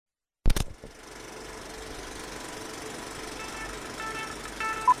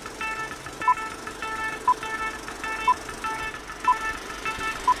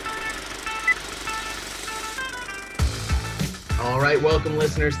right, welcome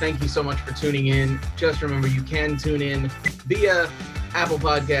listeners. Thank you so much for tuning in. Just remember, you can tune in via Apple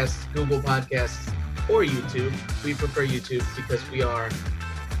Podcasts, Google Podcasts, or YouTube. We prefer YouTube because we are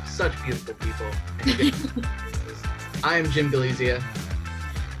such beautiful people. I am Jim Galizia.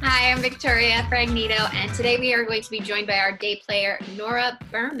 Hi, I'm Victoria Fragnito, and today we are going to be joined by our day player, Nora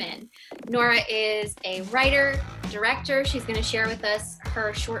Berman. Nora is a writer, director. She's going to share with us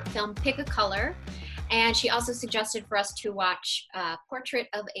her short film, Pick a Color, and she also suggested for us to watch Portrait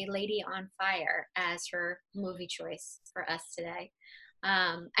of a Lady on Fire as her movie choice for us today.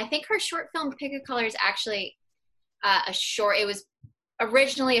 I think her short film, Pick a Color, is actually it was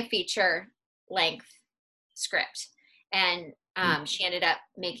originally a feature-length script, and she ended up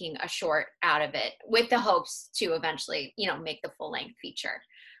making a short out of it with the hopes to eventually, make the full-length feature.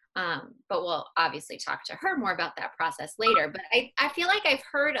 But we'll obviously talk to her more about that process later. But I feel like I've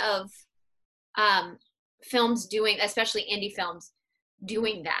heard of films doing, especially indie films,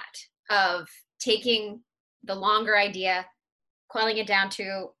 doing that, of taking the longer idea, quelling it down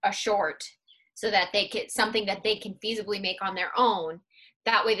to a short so that they get something that they can feasibly make on their own.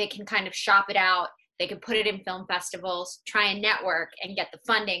 That way they can kind of shop it out. They can put it in film festivals, try and network, and get the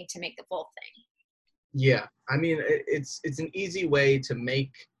funding to make the full thing. Yeah, I mean, it's an easy way to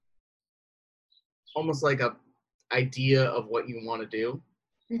make almost like a idea of what you want to do.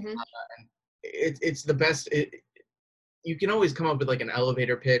 Mm-hmm. It's the best. You can always come up with like an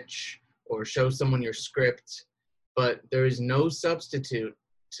elevator pitch or show someone your script, but there is no substitute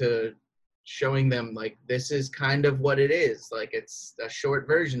to showing them like this is kind of what it is. Like it's a short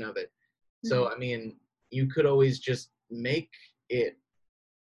version of it. So, I mean, you could always just make it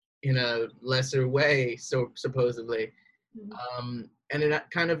in a lesser way, so supposedly. And it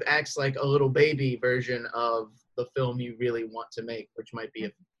kind of acts like a little baby version of the film you really want to make, which might be a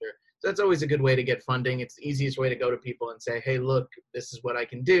feature. So that's always a good way to get funding. It's the easiest way to go to people and say, hey, look, this is what I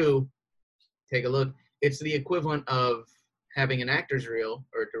can do. Take a look. It's the equivalent of having an actor's reel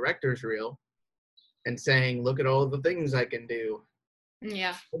or a director's reel and saying, look at all the things I can do.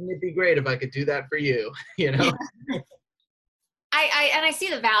 Yeah. Wouldn't it be great if I could do that for you? I see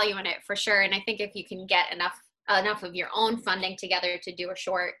the value in it for sure. And I think if you can get enough of your own funding together to do a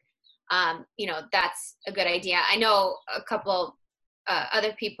short, that's a good idea. I know a couple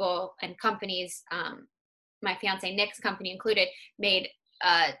other people and companies, my fiance Nick's company included, made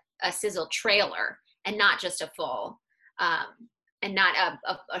a sizzle trailer and not just a full, and not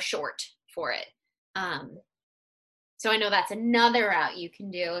a short for it. So I know that's another route you can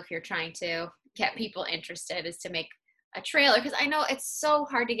do if you're trying to get people interested, is to make a trailer. Because I know it's so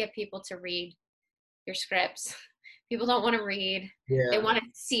hard to get people to read your scripts. People don't want to read. Yeah. They want to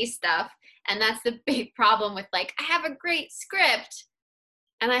see stuff. And that's the big problem with, like, I have a great script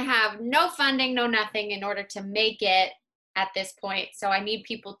and I have no funding, no nothing in order to make it at this point. So I need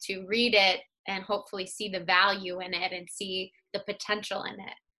people to read it and hopefully see the value in it and see the potential in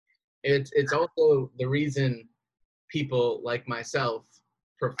it. It's also the reason people like myself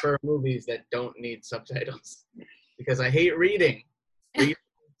prefer movies that don't need subtitles, because I hate reading.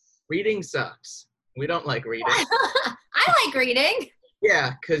 Reading sucks. We don't like reading. I like reading.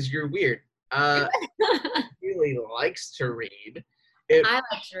 Yeah, because you're weird. Really likes to read. I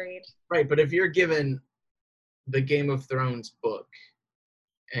like to read. Right, but if you're given the Game of Thrones book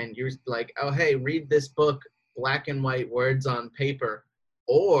and you're like, oh, hey, read this book, black and white words on paper,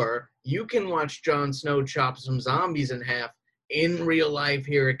 or you can watch Jon Snow chop some zombies in half in real life.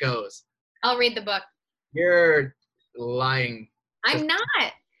 Here it goes. I'll read the book. You're lying. I'm not.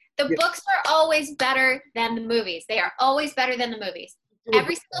 The books are always better than the movies. They are always better than the movies.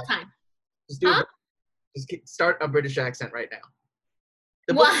 Every single time. Just start a British accent right now.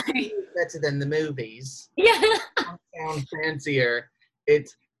 The Why? books are better than the movies. Yeah. Sound fancier.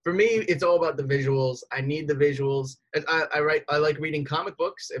 For me, it's all about the visuals. I need the visuals. I like reading comic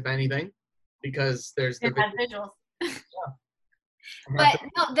books, if anything, because there's the visuals. Yeah. But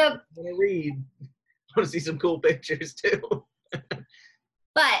no, I want to see some cool pictures too.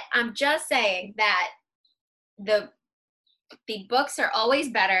 But I'm just saying that the books are always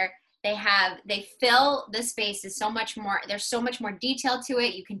better. They fill the spaces so much more. There's so much more detail to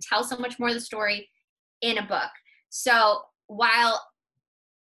it. You can tell so much more of the story in a book. So while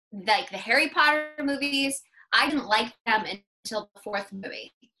like the Harry Potter movies, I didn't like them until the fourth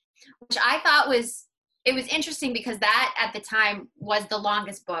movie, which I thought was interesting because that at the time was the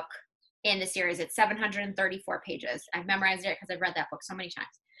longest book in the series. It's 734 pages. I've memorized it because I've read that book so many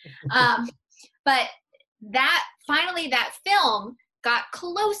times. But that film got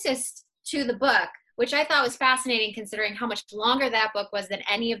closest to the book, which I thought was fascinating considering how much longer that book was than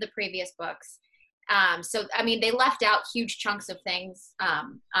any of the previous books. So, I mean, they left out huge chunks of things,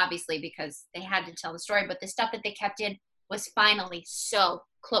 obviously, because they had to tell the story. But the stuff that they kept in was finally so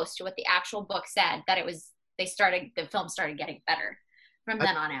close to what the actual book said that the film started getting better from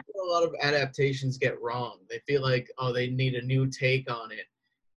then on out. A lot of adaptations get wrong. They feel like, oh, they need a new take on it.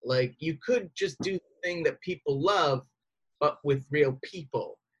 Like, you could just do the thing that people love, but with real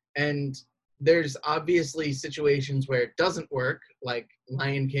people. And there's obviously situations where it doesn't work, like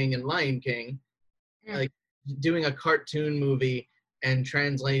Lion King and Lion King. Like doing a cartoon movie and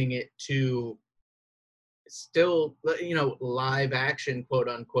translating it to still, live action, quote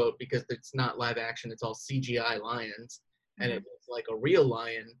unquote, because it's not live action, it's all CGI lions, and it looks like a real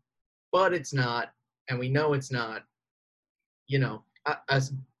lion, but it's not, and we know it's not. A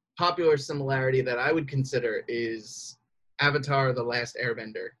popular similarity that I would consider is Avatar: The Last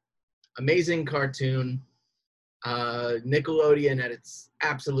Airbender. Amazing cartoon, Nickelodeon at its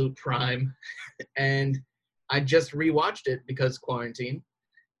absolute prime, and I just rewatched it because quarantine,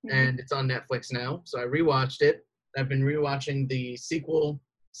 and it's on Netflix now, so I rewatched it. I've been rewatching the sequel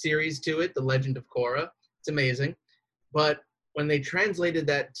series to it, The Legend of Korra. It's amazing, but when they translated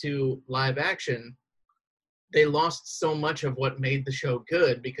that to live action, they lost so much of what made the show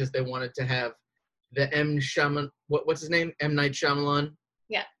good because they wanted to have the what's his name? M. Night Shyamalan?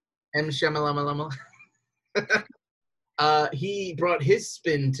 Yeah. M. Shyamalan. He brought his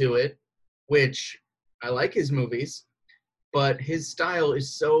spin to it, which I like his movies, but his style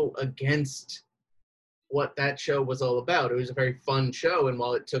is so against what that show was all about. It was a very fun show, and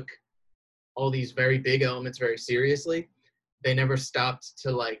while it took all these very big elements very seriously, they never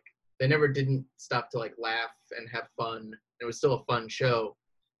didn't stop to laugh and have fun. It was still a fun show,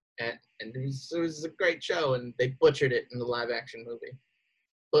 and it was a great show, and they butchered it in the live action movie.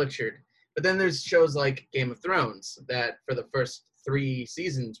 Butchered. But then there's shows like Game of Thrones that for the first 3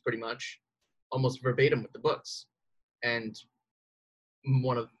 seasons pretty much almost verbatim with the books, and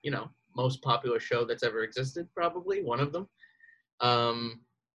one of most popular show that's ever existed, probably one of them.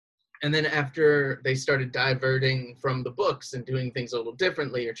 And then after they started diverting from the books and doing things a little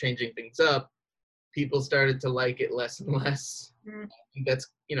differently or changing things up, people started to like it less and less. I think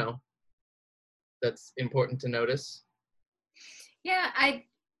that's important to notice. Yeah, I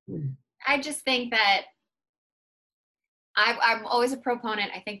just think that I'm always a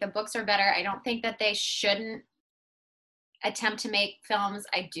proponent. I think the books are better. I don't think that they shouldn't attempt to make films.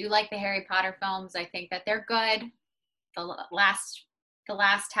 I do like the Harry Potter films. I think that they're good. The last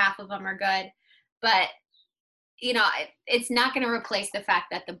half of them are good, but it's not going to replace the fact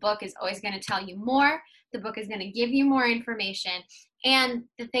that the book is always going to tell you more. The book is going to give you more information, and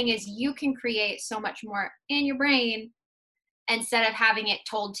the thing is, you can create so much more in your brain instead of having it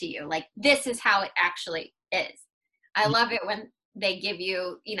told to you. Like, this is how it actually is. I love it when they give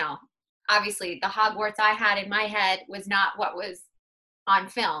you, obviously the Hogwarts I had in my head was not what was on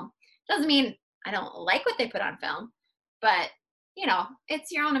film. Doesn't mean I don't like what they put on film, but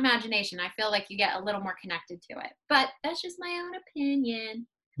it's your own imagination. I feel like you get a little more connected to it, but that's just my own opinion.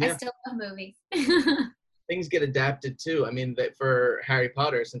 Yeah. I still love movies. Things get adapted too. I mean, that for Harry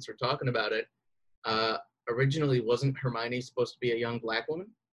Potter, since we're talking about it, originally wasn't Hermione supposed to be a young Black woman?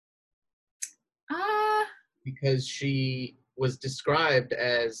 Because she was described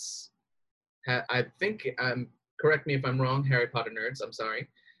as, I think, correct me if I'm wrong, Harry Potter nerds, I'm sorry,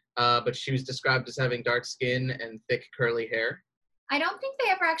 but she was described as having dark skin and thick curly hair. I don't think they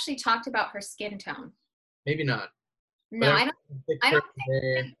ever actually talked about her skin tone. Maybe not. No, I don't think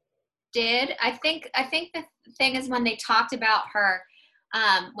they did. I think the thing is, when they talked about her,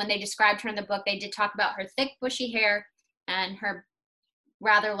 when they described her in the book, they did talk about her thick, bushy hair and her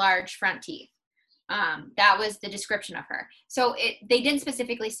rather large front teeth. That was the description of her. So they didn't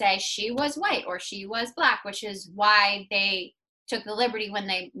specifically say she was white or she was Black, which is why they took the liberty when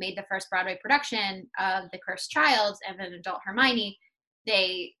they made the first Broadway production of The Cursed Child and an adult Hermione,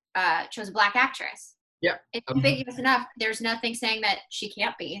 they chose a Black actress. Yeah. It's ambiguous enough. There's nothing saying that she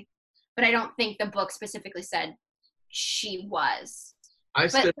can't be, but I don't think the book specifically said she was. I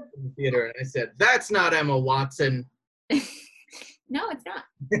stood in the theater and I said, "That's not Emma Watson." No, it's not.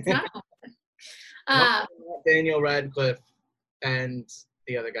 It's not Emma Watson. Daniel Radcliffe and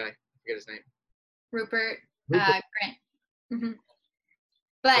the other guy. I forget his name. Rupert. Grint. Mm-hmm.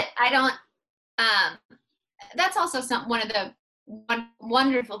 But I don't. That's also one of the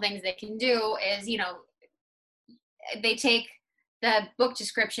wonderful things they can do is, they take the book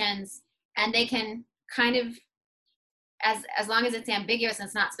descriptions and they can kind of, as long as it's ambiguous and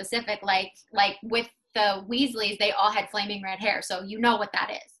it's not specific, like with the Weasleys, they all had flaming red hair, so you know what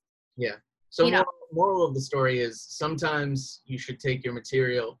that is. Yeah. So moral of the story is sometimes you should take your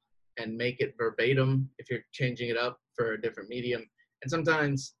material and make it verbatim if you're changing it up for a different medium. And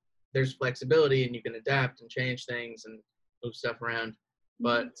sometimes there's flexibility and you can adapt and change things and move stuff around.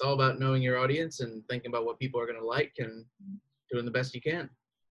 But it's all about knowing your audience and thinking about what people are going to like and doing the best you can.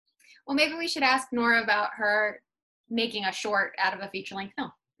 Well, maybe we should ask Nora about her making a short out of a feature-length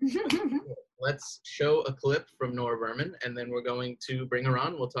film. Let's show a clip from Nora Berman, and then we're going to bring her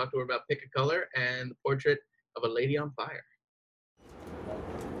on. We'll talk to her about Pick a Color and the Portrait of a Lady on Fire.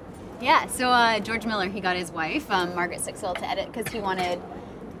 Yeah, so George Miller, he got his wife, Margaret Sixel, to edit because he wanted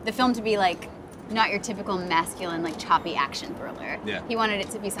the film to be like not your typical masculine, like choppy action thriller. Yeah. He wanted it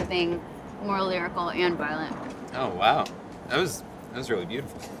to be something more lyrical and violent. Oh, wow. That was really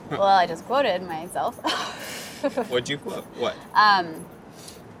beautiful. Well, I just quoted myself. What'd you quote? What?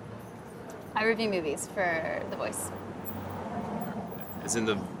 I review movies for The Voice. It's in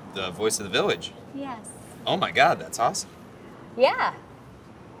the Voice of the Village. Yes. Oh my God, that's awesome. Yeah.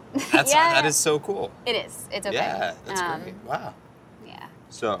 That is so cool. It is. It's okay. Yeah, that's great. Wow. Yeah.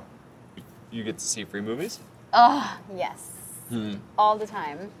 So, you get to see free movies? Oh, yes. All the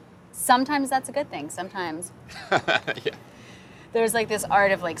time. Sometimes that's a good thing. Sometimes Yeah. there's like this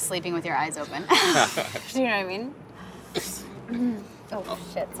art of like sleeping with your eyes open. Do you know what I mean? Oh,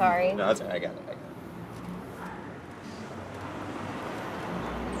 shit, sorry. No, that's all right. I got it.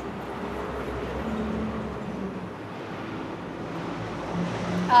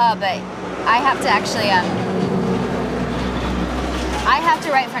 But I have to actually, I have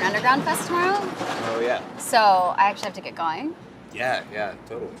to write for an underground fest tomorrow, Oh, yeah. so I actually have to get going. Yeah,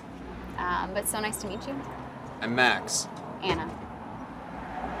 totally. But so nice to meet you. I'm Max. Anna.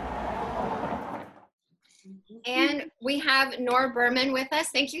 And we have Nora Berman with us.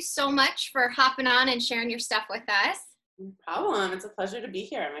 Thank you so much for hopping on and sharing your stuff with us. No problem. It's a pleasure to be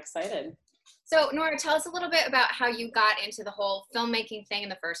here. I'm excited. So Nora, tell us a little bit about how you got into the whole filmmaking thing in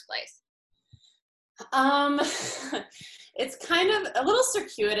the first place. It's kind of a little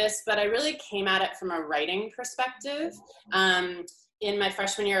circuitous, but I really came at it from a writing perspective. In my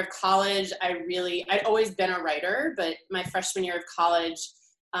freshman year of college, I'd always been a writer, but my freshman year of college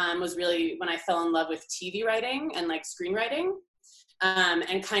was really when I fell in love with TV writing and like screenwriting,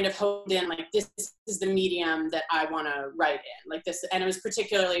 and kind of honed in like, this is the medium that I want to write in, like this. And it was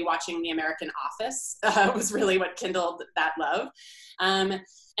particularly watching The American Office was really what kindled that love.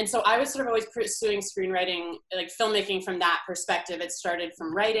 And so I was sort of always pursuing screenwriting, like filmmaking from that perspective. It started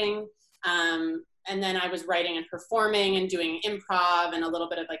from writing, and then I was writing and performing and doing improv and a little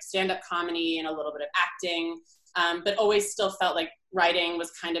bit of like stand-up comedy and a little bit of acting, but always still felt like writing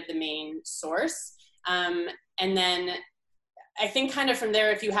was kind of the main source. And then I think kind of from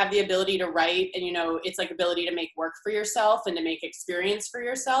there, if you have the ability to write and, you know, it's like ability to make work for yourself and to make experience for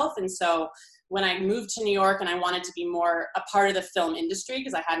yourself. And so when I moved to New York and I wanted to be more a part of the film industry,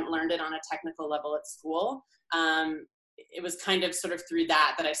 because I hadn't learned it on a technical level at school, it was kind of sort of through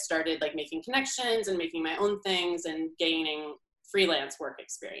that I started like making connections and making my own things and gaining freelance work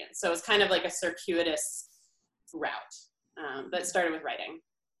experience. So it was kind of like a circuitous route, but it started with writing.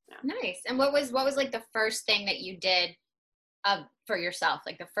 Yeah. Nice. And what was like the first thing that you did for yourself,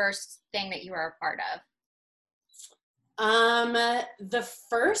 like the first thing that you were a part of? The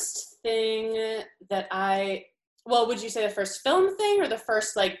first thing that would you say the first film thing or the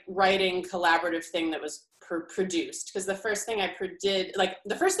first like writing collaborative thing that was produced? Because the first thing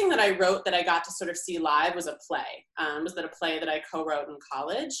the first thing that I wrote that I got to sort of see live was a play. Was that a play that I co-wrote in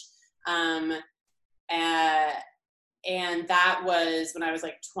college? And that was when I was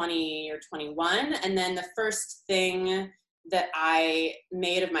like 20 or 21. And then the first thing that I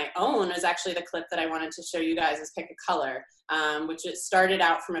made of my own was actually the clip that I wanted to show you guys is Pick a Color, which it started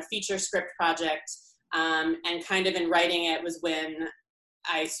out from a feature script project. And kind of in writing it was when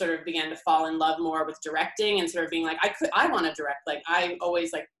I sort of began to fall in love more with directing and sort of being like, I want to direct. Like I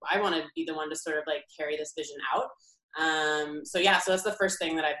always like, I want to be the one to sort of like carry this vision out. So that's the first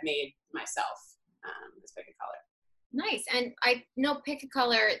thing that I've made myself, is Pick a Color. Nice. And I know Pick a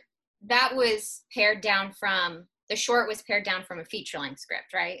Color, that was pared down from, the short was pared down from a feature-length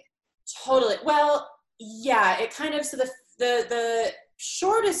script, right? Totally. Well, yeah, it kind of, so the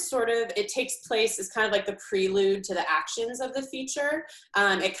short is sort of, it takes place as kind of like the prelude to the actions of the feature.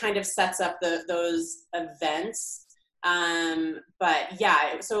 It kind of sets up those events. But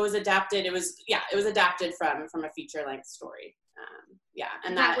yeah, so it was adapted. It was adapted from a feature-length story.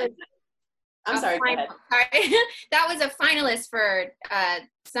 And that was, I'm sorry, go ahead. That was a finalist for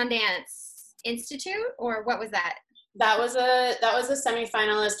Sundance Institute, or what was that? That was a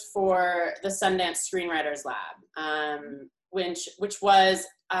semi-finalist for the Sundance Screenwriters Lab. which was,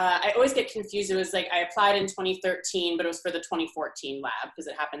 I always get confused. It was like I applied in 2013, but it was for the 2014 lab because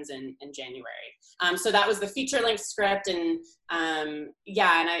it happens in January. So that was the feature-length script, and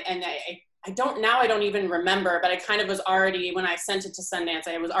I don't even remember, but I kind of was already, when I sent it to Sundance,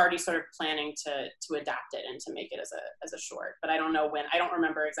 I was already sort of planning to adapt it and to make it as a short, but I don't know when. I don't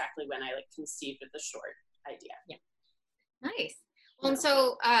remember exactly when I like conceived of the short idea. Yeah. Nice. Well, and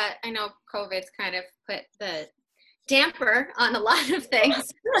so I know COVID's kind of put the damper on a lot of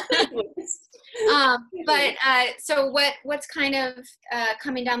things. So what's kind of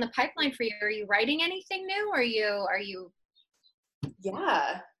coming down the pipeline for you? Are you writing anything new? Or are you?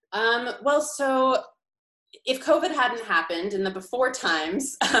 Yeah. Well, so if COVID hadn't happened in the before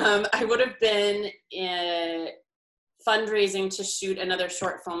times, I would have been fundraising to shoot another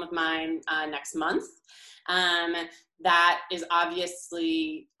short film of mine next month. That is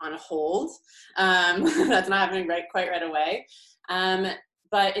obviously on hold. That's not happening quite right away.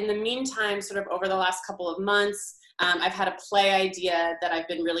 But in the meantime, sort of over the last couple of months, I've had a play idea that I've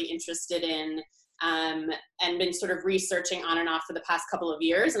been really interested in, and been sort of researching on and off for the past couple of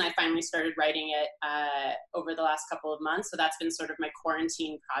years. And I finally started writing it over the last couple of months. So that's been sort of my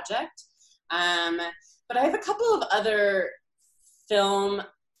quarantine project. But I have a couple of other film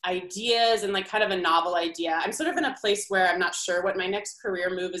ideas and like kind of a novel idea. I'm sort of in a place where I'm not sure what my next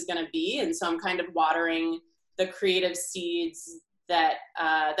career move is going to be. And so I'm kind of watering the creative seeds that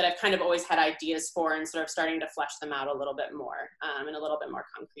I've kind of always had ideas for, and sort of starting to flesh them out a little bit more in a little bit more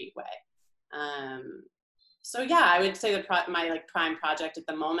concrete way. So yeah, I would say that my like prime project at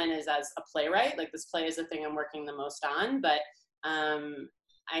the moment is as a playwright. Like this play is the thing I'm working the most on, but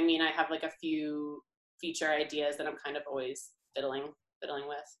I mean, I have like a few feature ideas that I'm kind of always fiddling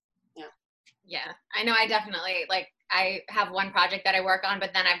with. Yeah, I know. I definitely, like, I have one project that I work on, but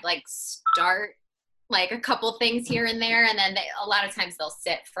then I've like start like a couple things here and there, and then a lot of times they'll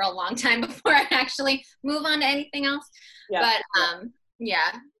sit for a long time before I actually move on to anything else. Yeah. But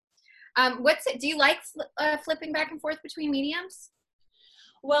yeah. Do you like flipping back and forth between mediums?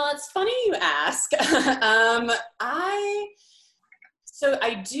 Well, it's funny you ask. I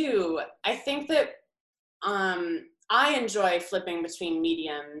do. I think that I enjoy flipping between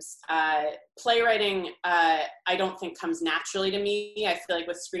mediums. Playwriting, I don't think comes naturally to me. I feel like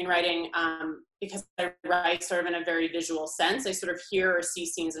with screenwriting, because I write sort of in a very visual sense, I sort of hear or see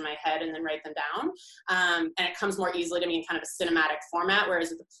scenes in my head and then write them down. And it comes more easily to me in kind of a cinematic format, whereas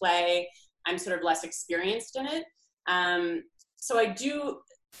with the play, I'm sort of less experienced in it. So I do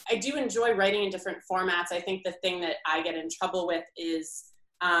enjoy writing in different formats. I think the thing that I get in trouble with is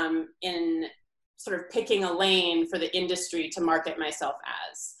in sort of picking a lane for the industry to market myself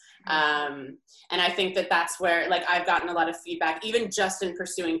as. And I think that that's where, like, I've gotten a lot of feedback, even just in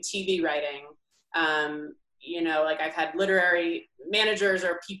pursuing TV writing. You know, like I've had literary managers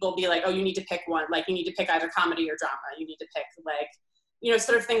or people be like, oh, you need to pick one, like you need to pick either comedy or drama. You need to pick like, you know,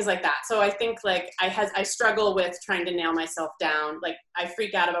 sort of things like that. So I think like I struggle with trying to nail myself down. Like I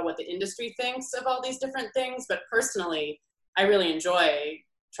freak out about what the industry thinks of all these different things, but personally, I really enjoy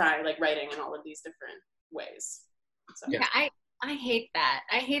trying like writing in all of these different ways. So. Yeah, I hate that.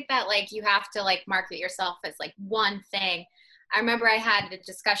 I hate that like you have to like market yourself as like one thing. I remember I had a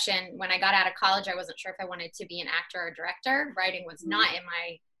discussion when I got out of college. I wasn't sure if I wanted to be an actor or a director. Writing was not in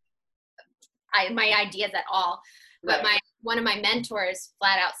my ideas at all. But Right. one of my mentors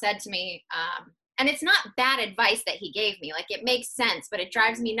flat out said to me, and it's not bad advice that he gave me. Like it makes sense, but it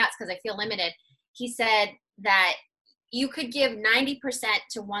drives me nuts because I feel limited. He said that you could give 90%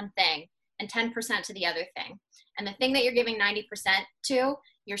 to one thing and 10% to the other thing. And the thing that you're giving 90% to,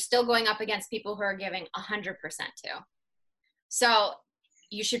 you're still going up against people who are giving 100% to. So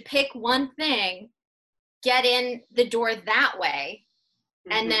you should pick one thing, get in the door that way,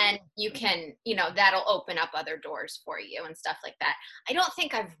 and then you can, you know, that'll open up other doors for you and stuff like that. I don't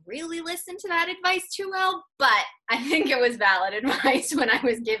think I've really listened to that advice too well, but I think it was valid advice when I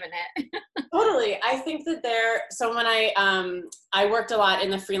was given it. Totally. I think that so when I worked a lot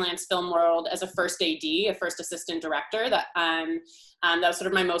in the freelance film world as a first AD, a first assistant director, that was sort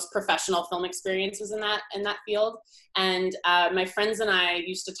of my most professional film experiences in that field. And my friends and I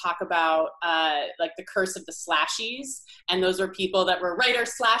used to talk about like the curse of the slashies. And those were people that were writer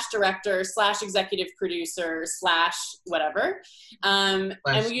 / director / executive producer / whatever. And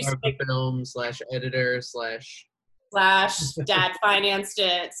we used to make film / editor / dad financed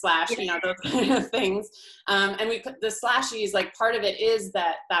it / you know, those kind of things. And we put the slashies, like part of it is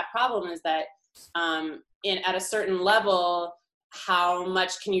that problem is that at a certain level, how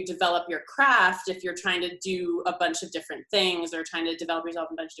much can you develop your craft if you're trying to do a bunch of different things or trying to develop yourself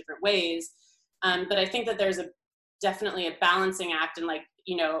in a bunch of different ways. But I think that there's definitely a balancing act. And like,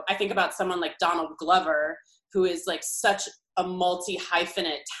 you know, I think about someone like Donald Glover, who is like such a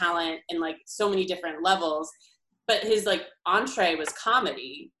multi-hyphenate talent in like so many different levels, but his like entree was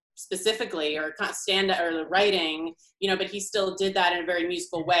comedy specifically, or stand or the writing, you know, but he still did that in a very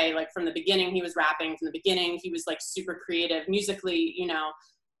musical way. Like from the beginning, he was rapping. From the beginning, he was like super creative musically, you know.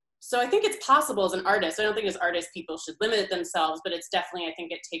 So I think it's possible as an artist. I don't think as artists people should limit themselves, but it's definitely, I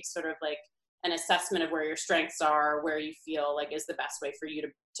think it takes sort of like an assessment of where your strengths are, where you feel like is the best way for you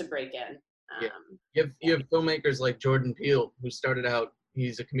to break in. You have filmmakers like Jordan Peele, who started out,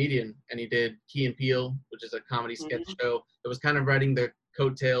 he's a comedian, and he did Key and Peele, which is a comedy sketch show that was kind of riding the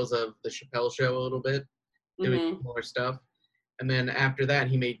coattails of the Chappelle Show a little bit, doing more stuff. And then after that,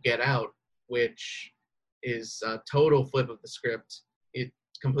 he made Get Out, which is a total flip of the script. It's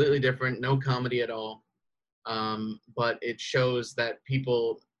completely different, no comedy at all. But it shows that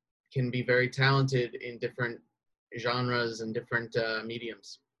people can be very talented in different genres and different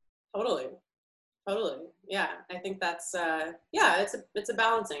mediums. Totally. Yeah, I think that's it's a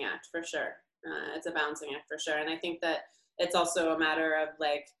balancing act for sure. It's a balancing act for sure, and I think that it's also a matter of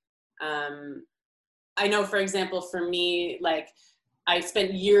like, I know, for example, for me, like I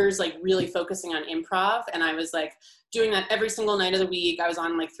spent years like really focusing on improv, and I was like doing that every single night of the week. I was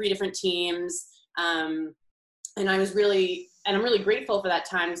on like 3 different teams, and I was really, and I'm really grateful for that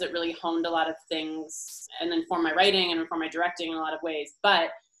time because it really honed a lot of things and informed my writing and informed my directing in a lot of ways.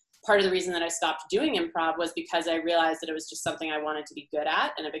 But part of the reason that I stopped doing improv was because I realized that it was just something I wanted to be good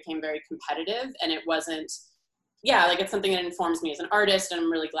at, and it became very competitive, and it wasn't, like it's something that informs me as an artist, and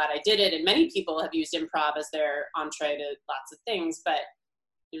I'm really glad I did it. And many people have used improv as their entree to lots of things, but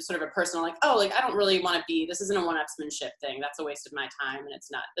it was sort of a personal, like, oh, like I don't really want to be, this isn't a one-upsmanship thing. That's a waste of my time, and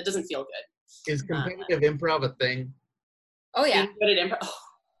it's not, it doesn't feel good. Is competitive improv a thing? Oh yeah. Good at improv.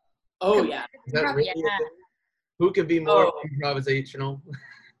 Oh yeah. Is that really a thing? Who could be more improvisational?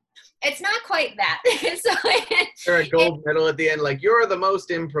 It's not quite that. So or a gold medal at the end, like you're the most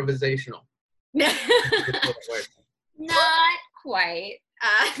improvisational. Not quite.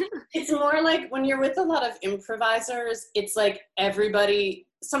 It's more like when you're with a lot of improvisers, it's like everybody,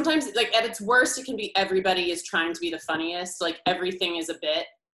 sometimes like at its worst, it can be everybody is trying to be the funniest. Like everything is a bit.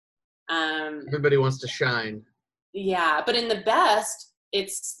 Everybody wants to shine. Yeah, but in the best,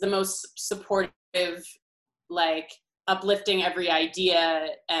 it's the most supportive, like uplifting every idea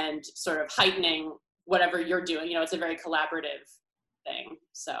and sort of heightening whatever you're doing. You know, it's a very collaborative thing.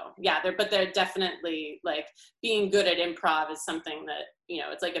 So yeah, they're definitely like being good at improv is something that, you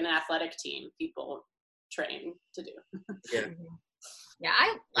know, it's like an athletic team people train to do. Yeah,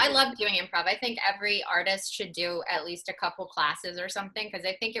 I love doing improv. I think every artist should do at least a couple classes or something, because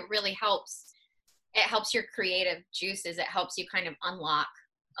I think it really helps. It helps your creative juices. It helps you kind of unlock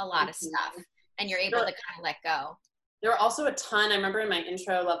a lot of stuff, and you're able to kind of let go. There were also a ton, I remember in my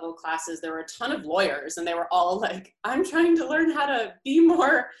intro level classes, there were a ton of lawyers, and they were all like, I'm trying to learn how to be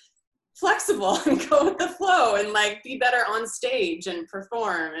more flexible and go with the flow and like be better on stage and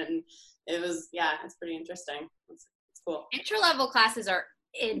perform. And it was, it's pretty interesting. It's cool. Intro level classes are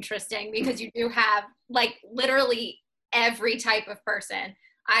interesting because you do have like literally every type of person.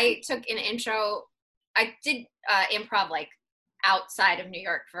 I took an intro, I did improv like outside of New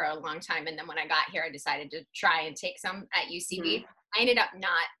York for a long time, and then when I got here I decided to try and take some at UCB. I ended up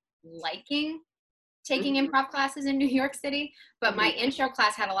not liking taking improv classes in New York City, but my intro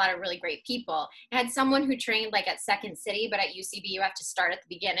class had a lot of really great people. It had someone who trained like at Second City, but at UCB you have to start at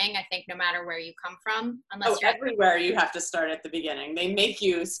the beginning, I think, no matter where you come from, unless you're everywhere you have to start at the beginning. They make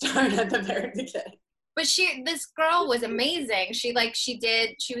you start at the very beginning. But this girl was amazing. She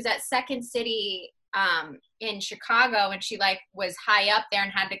was at Second City in Chicago, and she like was high up there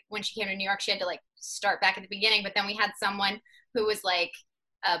and had to, when she came to New York, she had to like start back at the beginning. But then we had someone who was like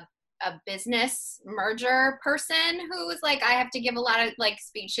a business merger person who was like, I have to give a lot of like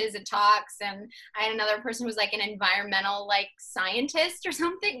speeches and talks. And I had another person who was like an environmental like scientist or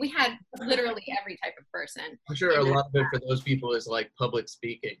something. We had literally every type of person. I'm sure a lot of it for those people is like public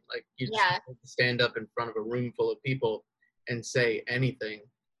speaking. Like you just have to stand up in front of a room full of people and say anything.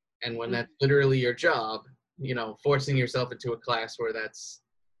 And when that's literally your job, you know, forcing yourself into a class where that's,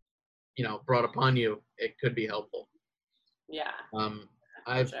 you know, brought upon you, it could be helpful. Yeah.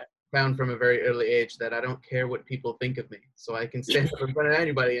 I've found from a very early age that I don't care what people think of me. So I can stand up in front of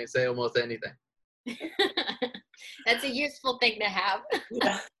anybody and say almost anything. That's a useful thing to have.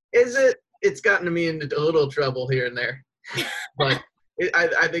 Yeah. Is it? It's gotten me into a little trouble here and there. But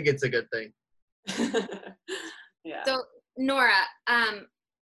I think it's a good thing. Yeah. So, Nora,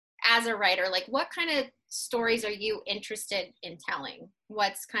 as a writer, like what kind of stories are you interested in telling?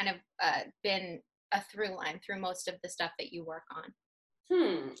 What's kind of been a through line through most of the stuff that you work on?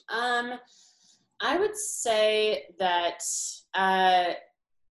 I would say that I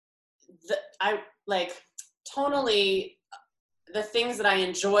like tonally, the things that I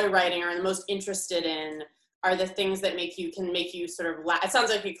enjoy writing or am the most interested in are the things that can make you sort of laugh. It sounds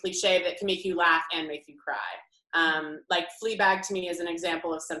like a cliche, but can make you laugh and make you cry. Like Fleabag to me is an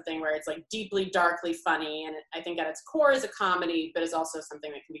example of something where it's like deeply, darkly funny, and I think at its core is a comedy, but is also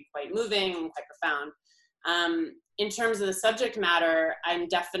something that can be quite moving and quite profound. In terms of the subject matter, I'm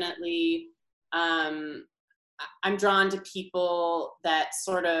definitely, I'm drawn to people that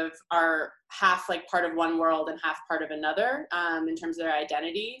sort of are half like part of one world and half part of another, in terms of their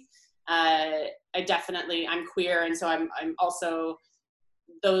identity. I'm queer, and so I'm also,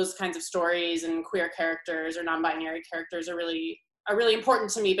 those kinds of stories and queer characters or non-binary characters are really important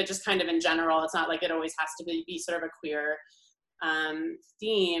to me, but just kind of in general. It's not like it always has to be sort of a queer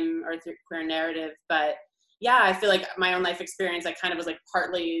theme or queer narrative, but yeah, I feel like my own life experience, I kind of was like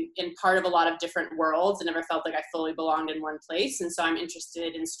partly in part of a lot of different worlds and never felt like I fully belonged in one place. And so I'm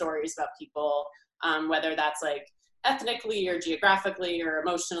interested in stories about people, whether that's like ethnically or geographically or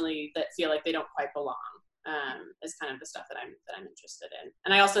emotionally, that feel like they don't quite belong, is kind of the stuff that I'm interested in.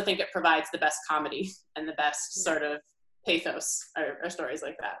 And I also think it provides the best comedy and the best sort of pathos or stories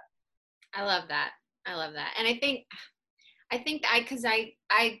like that. I love that. And I think because I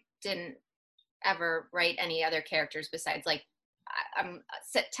didn't ever write any other characters besides, like, I'm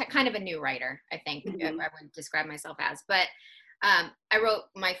kind of a new writer, I think. I would describe myself as, but I wrote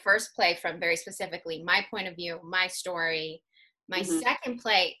my first play from very specifically my point of view, my story. My second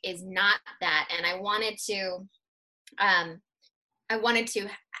play is not that, and I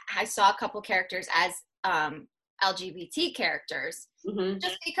saw a couple characters as LGBT characters,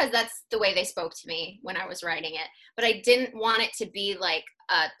 just because that's the way they spoke to me when I was writing it. But I didn't want it to be like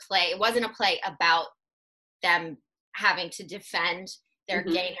a play. It wasn't a play about them having to defend their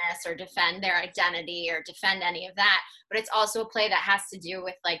gayness or defend their identity or defend any of that. But it's also a play that has to do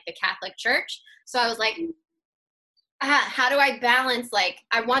with like the Catholic Church. So I was like, how do I balance, like,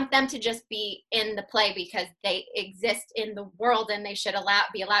 I want them to just be in the play because they exist in the world and they should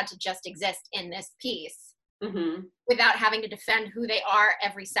be allowed to just exist in this piece. Without having to defend who they are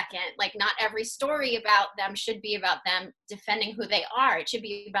every second. Like, not every story about them should be about them defending who they are. It should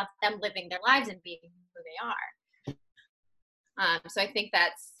be about them living their lives and being who they are. So I think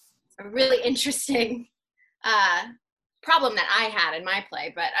that's a really interesting problem that I had in my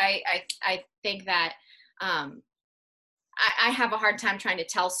play. But I think that I have a hard time trying to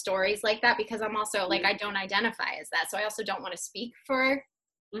tell stories like that because I'm also like, I don't identify as that. So I also don't want to speak for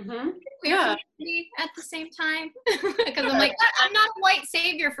queer community at the same time, because I'm like, I'm not a white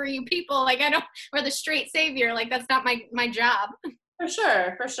savior for you people, like or the straight savior, like that's not my job. For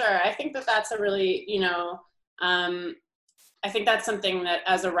sure. I think that's a really, I think that's something that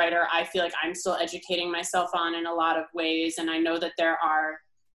as a writer I feel like I'm still educating myself on in a lot of ways. And I know that there are,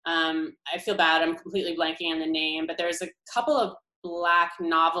 I feel bad, I'm completely blanking on the name, but there's a couple of Black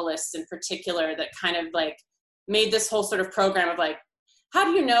novelists in particular that kind of like made this whole sort of program of like, how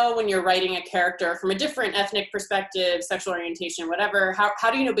do you know when you're writing a character from a different ethnic perspective, sexual orientation, whatever,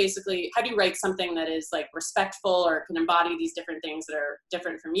 how do you know basically, how do you write something that is like respectful or can embody these different things that are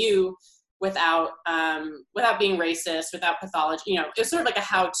different from you without being racist, without pathology, it's sort of like a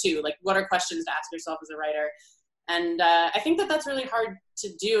how-to, like what are questions to ask yourself as a writer? And I think that that's really hard to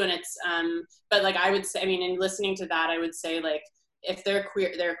do. And it's, but like I would say, I mean, in listening to that, I would say like, if they're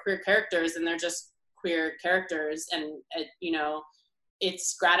queer characters and they're just queer characters and,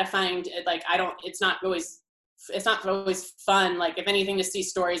 it's gratifying to, like, it's not always fun, like if anything, to see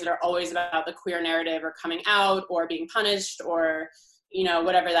stories that are always about the queer narrative or coming out or being punished or,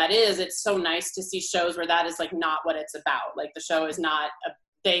 whatever that is. It's so nice to see shows where that is like not what it's about. Like the show is not,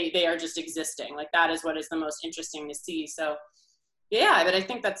 they are just existing. Like that is what is the most interesting to see. So yeah, but I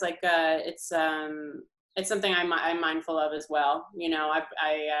think that's like, it's something I'm mindful of as well.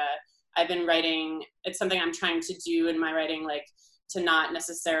 I've been writing, it's something I'm trying to do in my writing, like to not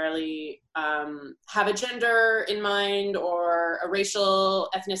necessarily have a gender in mind or a racial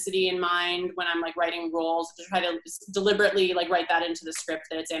ethnicity in mind when I'm like writing roles, to try to deliberately like write that into the script,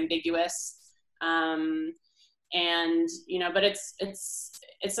 that it's ambiguous. But it's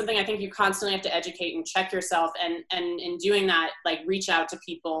something I think you constantly have to educate and check yourself, and in doing that, like reach out to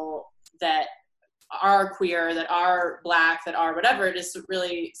people that are queer, that are Black, that are whatever, just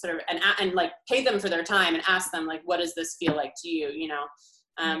really sort of, and like pay them for their time and ask them like, what does this feel like to you,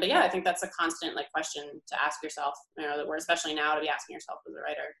 But yeah, I think that's a constant like question to ask yourself, that we're especially now to be asking yourself as a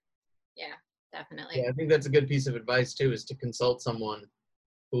writer. Yeah, definitely. Yeah, I think that's a good piece of advice too, is to consult someone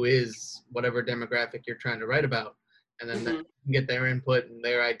who is whatever demographic you're trying to write about, and then Mhm. get their input and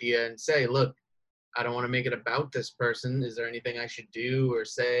their idea and say, look, I don't want to make it about this person. Is there anything I should do or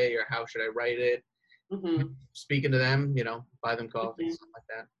say, or how should I write it? Mhm. Speaking to them, buy them coffee, Mhm. something like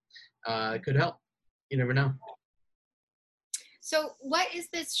that. It could help. You never know. So, what is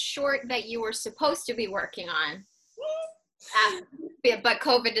this short that you were supposed to be working on? But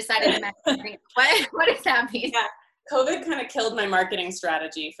COVID decided to mess everything up. What does that mean? Yeah. COVID kind of killed my marketing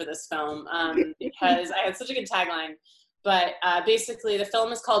strategy for this film because I had such a good tagline. But basically, the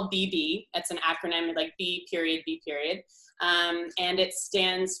film is called BB. It's an acronym, like B period, B period. And it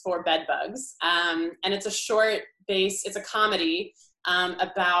stands for bed bugs. And it's a short it's a comedy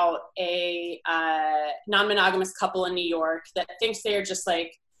about a non-monogamous couple in New York that thinks they're just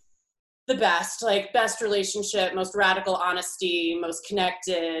like the best relationship, most radical honesty, most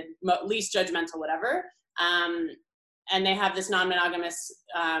connected, least judgmental, whatever. And they have this non-monogamous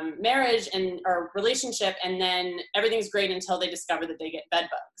marriage or relationship, and then everything's great until they discover that they get bed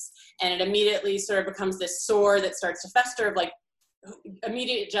bugs. And it immediately sort of becomes this sore that starts to fester of like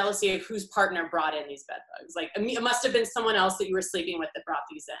immediate jealousy of whose partner brought in these bed bugs. Like it must have been someone else that you were sleeping with that brought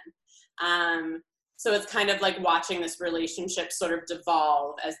these in. So it's kind of like watching this relationship sort of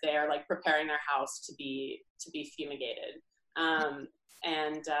devolve as they're like preparing their house to be fumigated.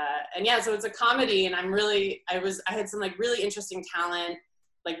 And yeah, so it's a comedy, and I had some like really interesting talent,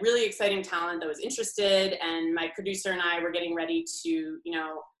 like really exciting talent that was interested, and my producer and I were getting ready to,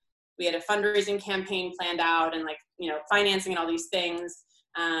 we had a fundraising campaign planned out and like, financing and all these things.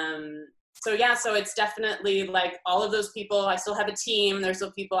 So yeah, so it's definitely like all of those people. I still have a team. There's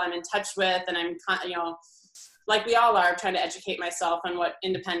still people I'm in touch with, and I'm, like we all are, trying to educate myself on what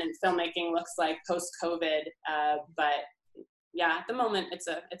independent filmmaking looks like post-COVID. But yeah, at the moment it's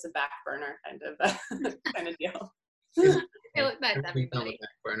a back burner kind of deal. That's Everything's on the everybody. back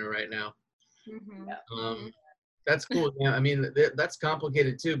burner right now. Mhm. Yeah. That's cool. Yeah, I mean, that's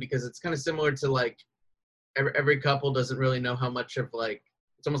complicated too, because it's kind of similar to like every couple doesn't really know how much of like,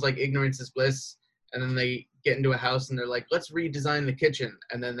 it's almost like ignorance is bliss, and then they get into a house and they're like, let's redesign the kitchen,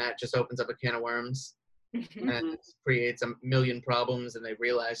 and then that just opens up a can of worms and creates a million problems, and they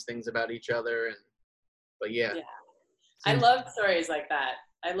realize things about each other. But yeah. I love stories like that.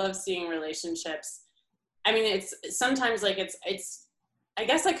 I love seeing relationships. I mean, it's sometimes like it's I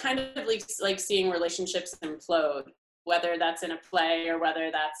guess I kind of like seeing relationships implode, whether that's in a play or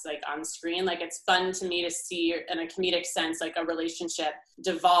whether that's like on screen. Like it's fun to me to see in a comedic sense, like a relationship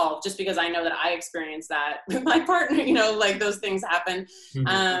devolve, just because I know that I experienced that with my partner, like those things happen.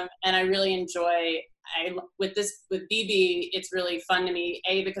 Mhm. And I really enjoy, with BB, it's really fun to me,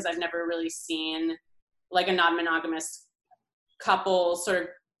 because I've never really seen like a non-monogamous couple sort of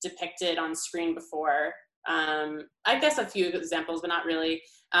depicted on screen before. I guess a few examples, but not really.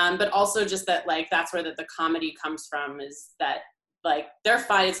 But also just that, like, that's where the comedy comes from, is that like they're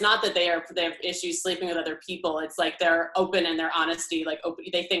fine. It's not that they have issues sleeping with other people. It's like they're open, and their honesty, like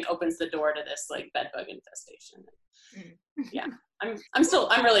they think opens the door to this like bed bug infestation. Yeah,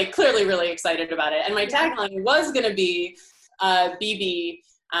 I'm really clearly really excited about it. And my tagline was going to be BB.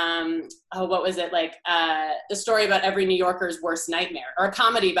 What was it, like the story about every New Yorker's worst nightmare, or a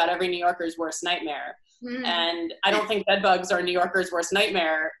comedy about every New Yorker's worst nightmare. And I don't think bed bugs are New Yorker's worst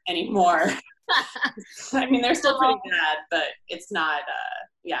nightmare anymore. I mean, they're still pretty bad, but it's not,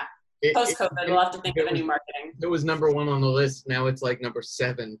 post-COVID, we'll have to think of a new marketing. It was number 1 on the list. Now it's like number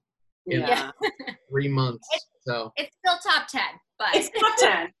 7 in 3 months. So It's still top 10, but it's top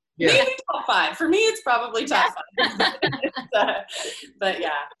 10. Yeah. Maybe top 5. For me, it's probably top 5. But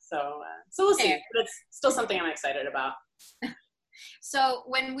yeah, so we'll see. But it's still something I'm excited about. So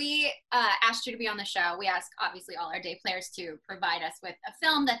when we asked you to be on the show, we asked obviously all our day players to provide us with a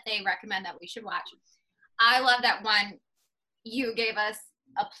film that they recommend that we should watch. I love that one. You gave us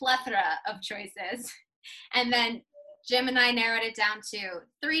a plethora of choices, and then Jim and I narrowed it down to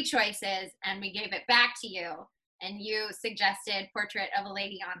 3 choices, and we gave it back to you, and you suggested Portrait of a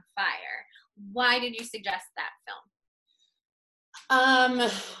Lady on Fire. Why did you suggest that film?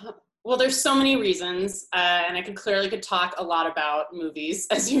 Well, there's so many reasons, and I could talk a lot about movies,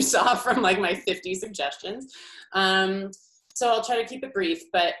 as you saw from like my 50 suggestions. So I'll try to keep it brief,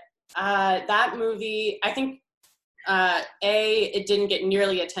 but that movie, I think, it didn't get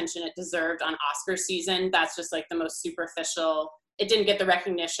nearly attention it deserved on Oscar season. That's just like the most superficial. It didn't get the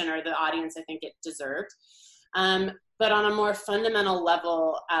recognition or the audience I think it deserved. But on a more fundamental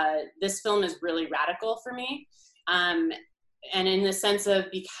level, this film is really radical for me. And in the sense of,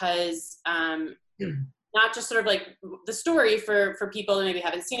 because not just sort of like the story for people that maybe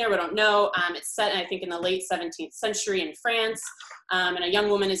haven't seen it or don't know. It's set, I think, in the late 17th century in France, and a young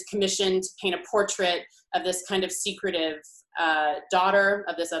woman is commissioned to paint a portrait of this kind of secretive daughter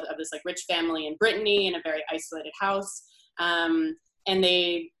of this like rich family in Brittany in a very isolated house, and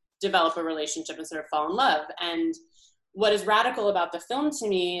they develop a relationship and sort of fall in love. And what is radical about the film to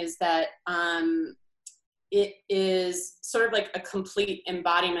me is that it is sort of like a complete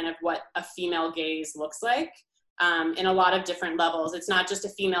embodiment of what a female gaze looks like, in a lot of different levels. It's not just a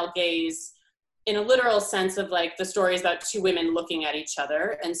female gaze in a literal sense of like the story is about two women looking at each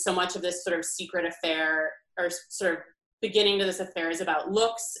other, and so much of this sort of secret affair or sort of beginning to this affair is about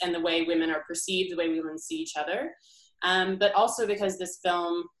looks and the way women are perceived, the way women see each other, but also because this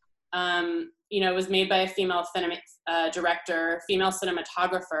film was made by a female director, female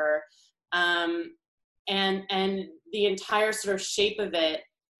cinematographer, and the entire sort of shape of it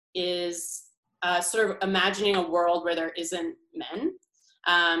is sort of imagining a world where there isn't men,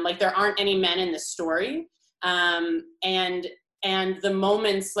 like there aren't any men in the story, and the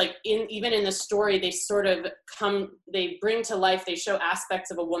moments, like even in the story, they bring to life, they show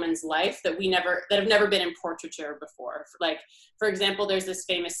aspects of a woman's life that have never been in portraiture before. Like, for example, there's this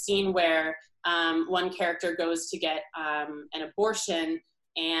famous scene where one character goes to get an abortion,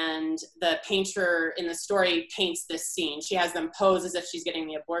 and the painter in the story paints this scene. She has them pose as if she's getting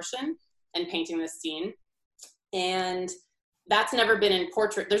the abortion and painting this scene. And that's never been in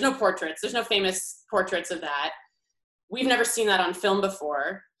portrait. There's no portraits. There's no famous portraits of that. We've never seen that on film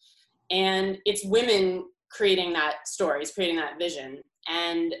before. And it's women creating that story, creating that vision.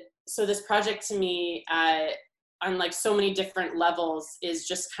 And so this project to me, on like so many different levels, is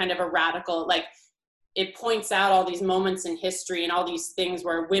just kind of a radical, like it points out all these moments in history and all these things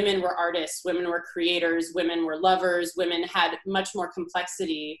where women were artists, women were creators, women were lovers, women had much more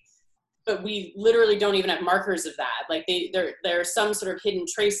complexity, but we literally don't even have markers of that. Like there are some sort of hidden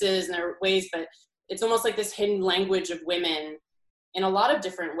traces and there are ways, but it's almost like this hidden language of women in a lot of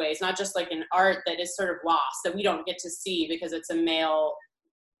different ways, not just like in art that is sort of lost, that we don't get to see because it's a male,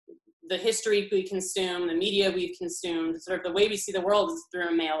 the history we consume, the media we've consumed, sort of the way we see the world is through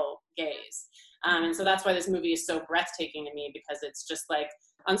a male gaze. And so that's why this movie is so breathtaking to me, because it's just like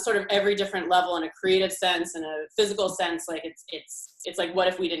on sort of every different level, in a creative sense and a physical sense, like it's like, what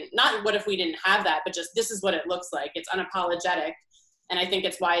if we didn't have that, but just this is what it looks like. It's unapologetic. And I think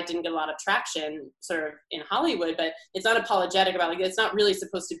it's why it didn't get a lot of traction sort of in Hollywood, but it's unapologetic about, like, it's not really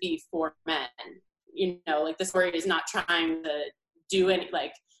supposed to be for men, like the story is not trying to do any,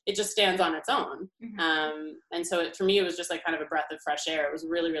 like, it just stands on its own. Mm-hmm. And so for me, it was just like kind of a breath of fresh air. It was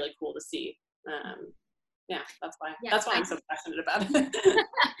really, really cool to see. That's why I'm so passionate about it.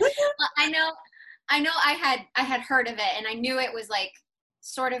 Well, I know I had heard of it, and I knew it was like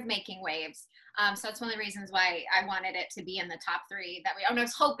sort of making waves. So that's one of the reasons why I wanted it to be in the top 3 that I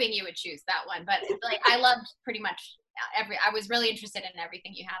was hoping you would choose that one, but like I loved pretty much I was really interested in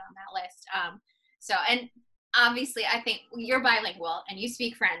everything you had on that list. And obviously I think you're bilingual and you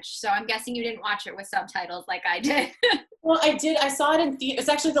speak French, so I'm guessing you didn't watch it with subtitles like I did. Well, I did. I saw it in it's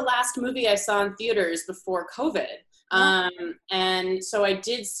actually the last movie I saw in theaters before COVID. And so I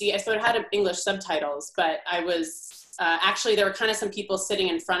did see, so it had English subtitles, but I was, actually there were kind of some people sitting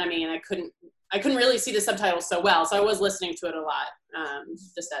in front of me and I couldn't really see the subtitles so well. So I was listening to it a lot,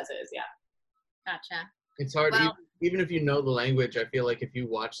 just as is. Yeah. Gotcha. It's hard. Well, even if you know the language, I feel like if you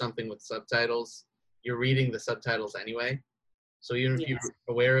watch something with subtitles, you're reading the subtitles anyway. So even if you're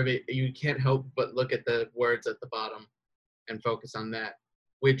aware of it, you can't help but look at the words at the bottom and focus on that,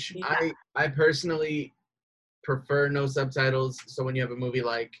 which I personally prefer no subtitles. So when you have a movie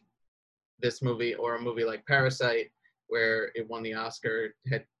like this movie or a movie like Parasite, where it won the Oscar,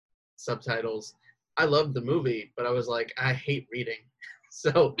 had subtitles, I loved the movie, but I was like, I hate reading.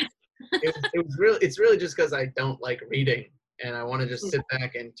 So it's really just because I don't like reading and I want to just sit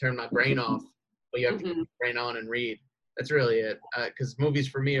back and turn my brain off, but you have to keep your brain on and read. That's really it. Because movies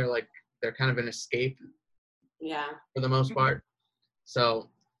for me are like, they're kind of an escape. Yeah. For the most part. So,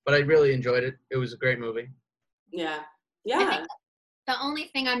 but I really enjoyed it. It was a great movie. Yeah. I think the only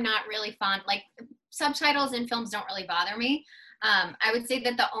thing I'm not really fond, like subtitles in films don't really bother me. I would say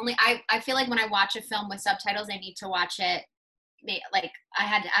that I feel like when I watch a film with subtitles, I need to watch it, like I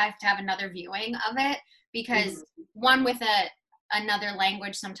have to have another viewing of it, because one with another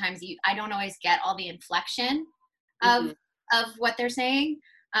language, sometimes I don't always get all the inflection of what they're saying.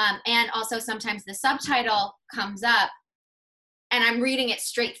 And also sometimes the subtitle comes up and I'm reading it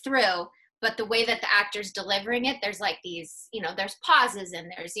straight through, but the way that the actor's delivering it, there's like these, there's pauses and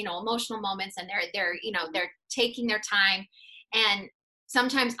there's, emotional moments, and they're taking their time. And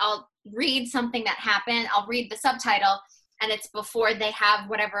sometimes I'll read something that happened, I'll read the subtitle, and it's before they have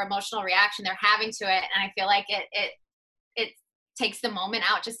whatever emotional reaction they're having to it, and I feel like it takes the moment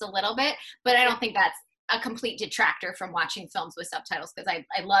out just a little bit. But I don't think that's a complete detractor from watching films with subtitles, because I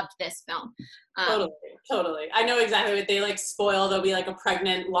loved this film. Totally. I know exactly what they like spoil. There'll be like a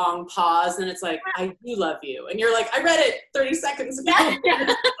pregnant long pause, and it's like, I do love you, and you're like, I read it 30 seconds ago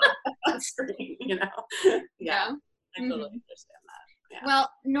on screen, you know? Yeah. I totally understand that. Yeah. Well,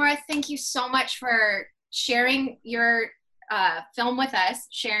 Nora, thank you so much for sharing your film with us,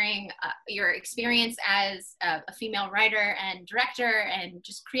 sharing your experience as a female writer and director and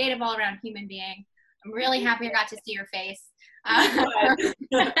just creative all around human being. I'm really happy I got to see your face.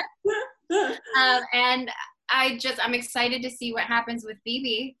 And I'm excited to see what happens with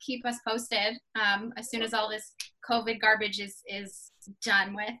BB. Keep us posted. As soon as all this COVID garbage is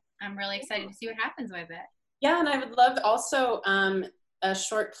done with, I'm really excited to see what happens with it. Yeah, and I would love also a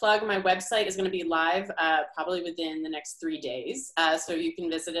short plug. My website is going to be live probably within the next 3 days. So you can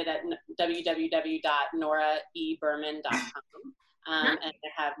visit it at www.noraeberman.com. And I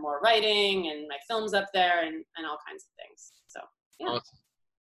have more writing and my films up there and all kinds of things. So, yeah. Awesome.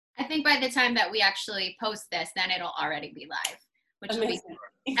 I think by the time that we actually post this, then it'll already be live, which will be cool.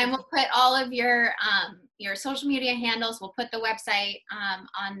 And we'll put all of your social media handles. We'll put the website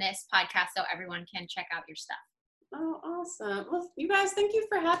on this podcast so everyone can check out your stuff. Oh, awesome. Well, you guys, thank you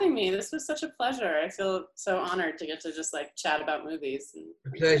for having me. This was such a pleasure. I feel so honored to get to just like chat about movies. The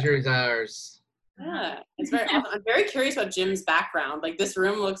pleasure is ours. Yeah, it's very awesome. I'm very curious about Jim's background. Like this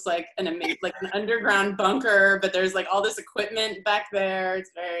room looks like an underground bunker, but there's like all this equipment back there.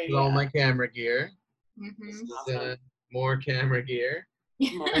 It's very all my camera gear. Awesome. More camera gear.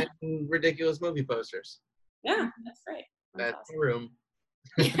 And ridiculous movie posters. Yeah, that's great. That's awesome. the room.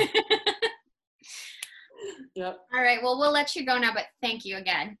 Yep. All right. Well, we'll let you go now, but thank you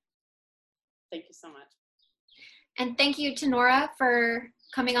again. Thank you so much. And thank you to Nora for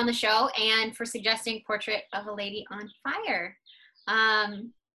coming on the show and for suggesting Portrait of a Lady on Fire.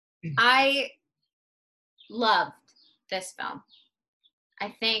 I loved this film.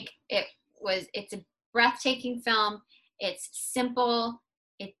 I think it's a breathtaking film. It's simple.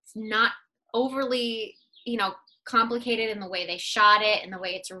 It's not overly, complicated in the way they shot it and the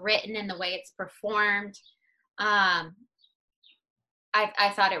way it's written and the way it's performed. I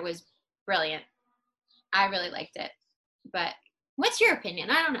thought it was brilliant. I really liked it. But what's your opinion?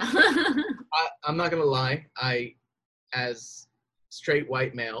 I don't know. I'm not gonna lie. As straight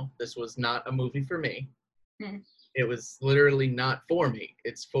white male, this was not a movie for me. It was literally not for me.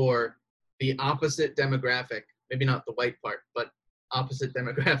 It's for the opposite demographic. Maybe not the white part, but opposite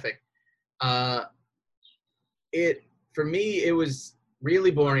demographic. For me, it was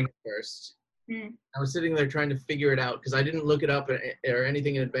really boring at first. I was sitting there trying to figure it out because I didn't look it up or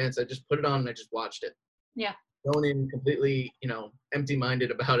anything in advance. I just put it on and I just watched it. Yeah. Going in completely,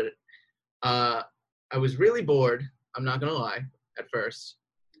 empty-minded about it. I was really bored. I'm not gonna lie, at first.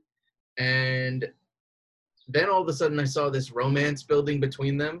 And then all of a sudden I saw this romance building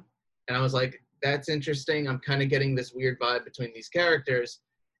between them. And I was like, that's interesting. I'm kind of getting this weird vibe between these characters.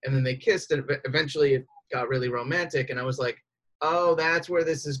 And then they kissed and eventually it got really romantic. And I was like, oh, that's where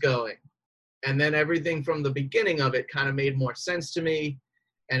this is going. And then everything from the beginning of it kind of made more sense to me.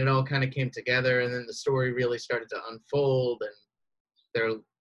 And it all kind of came together. And then the story really started to unfold and their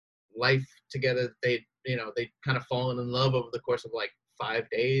life together. They kind of fallen in love over the course of like 5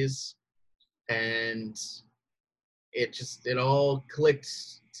 days. And it all clicked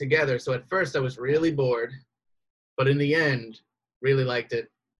together. So at first I was really bored, but in the end, really liked it.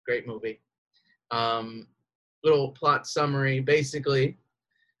 Great movie. Little plot summary. Basically,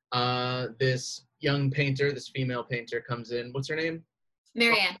 this young painter, this female painter comes in. What's her name?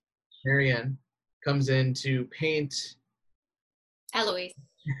 Marianne. Marianne comes in to paint Eloise.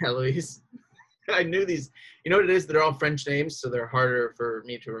 Eloise. I knew these. You know what it is? They're all French names, so they're harder for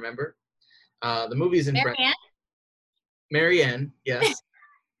me to remember. The movie's in French. Marianne, yes.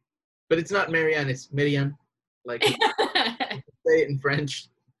 But it's not Marianne, it's Marianne. Like, say it in French.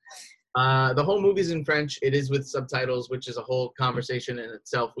 The whole movie's in French. It is with subtitles, which is a whole conversation in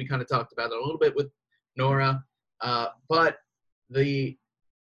itself. We kind of talked about it a little bit with Nora. But the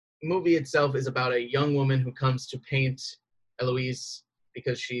movie itself is about a young woman who comes to paint Eloise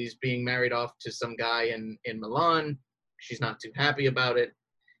because she's being married off to some guy in Milan. She's not too happy about it.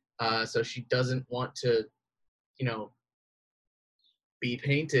 So she doesn't want to, be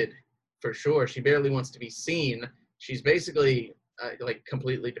painted for sure. She barely wants to be seen. She's basically like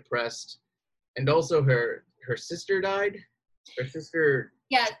completely depressed. And also her sister died. Her sister.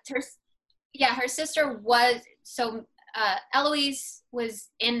 Yeah, her sister was, so Eloise was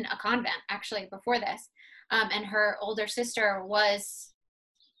in a convent actually before this, and her older sister was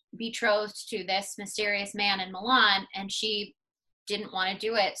betrothed to this mysterious man in Milan, and she didn't want to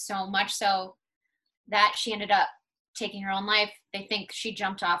do it, so much so that she ended up taking her own life. They think she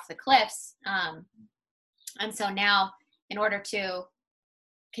jumped off the cliffs. And so now, in order to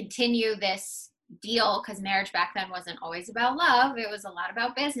continue this deal, because marriage back then wasn't always about love, it was a lot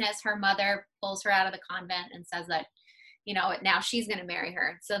about business, her mother pulls her out of the convent and says that, you know, now she's going to marry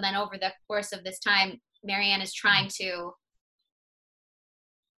her. So then over the course of this time, Marianne is trying to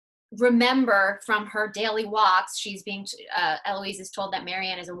remember from her daily walks. She's being, Eloise is told that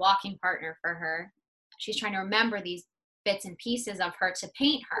Marianne is a walking partner for her. She's trying to remember these bits and pieces of her to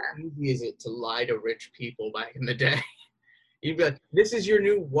paint her. How easy is it to lie to rich people back in the day? You'd be like, this is your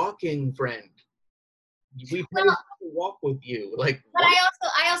new walking friend. We pay to walk with you. Like, but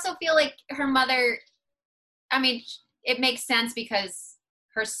what? I also feel like her mother, I mean, it makes sense because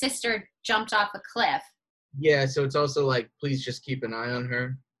her sister jumped off a cliff. Yeah, so it's also like, please just keep an eye on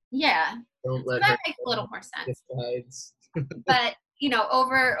her. Yeah. Don't So let her that makes a little more sense. decides. But, you know,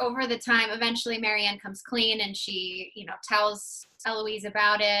 over the time, eventually Marianne comes clean and she, you know, tells Eloise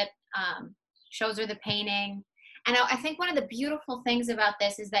about it, shows her the painting. And I think one of the beautiful things about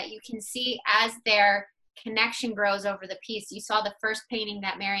this is that you can see as their connection grows over the piece. You saw the first painting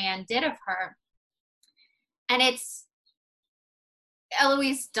that Marianne did of her. And it's,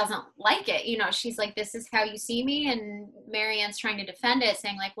 Eloise doesn't like it. You know, she's like, this is how you see me. And Marianne's trying to defend it,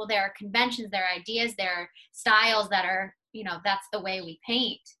 saying like, well, there are conventions, there are ideas, there are styles that are, you know, that's the way we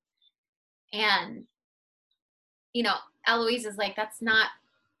paint. And, you know, Eloise is like, that's not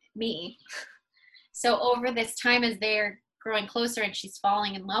me. So over this time, as they're growing closer and she's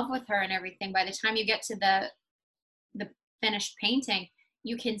falling in love with her and everything, by the time you get to the finished painting,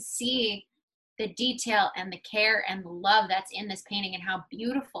 you can see the detail and the care and the love that's in this painting and how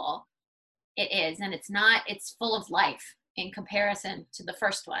beautiful it is. And it's full of life in comparison to the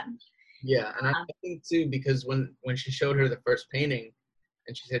first one. Yeah, and I think too, because when she showed her the first painting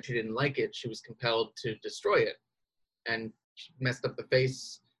and she said she didn't like it, she was compelled to destroy it. And she messed up the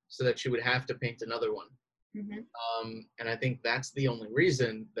face so that she would have to paint another one. Mm-hmm. And I think that's the only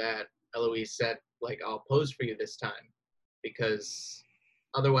reason that Eloise said, like, I'll pose for you this time. Because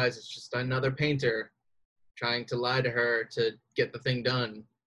otherwise it's just another painter trying to lie to her to get the thing done.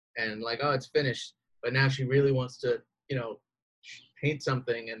 And like, oh, it's finished. But now she really wants to, you know, paint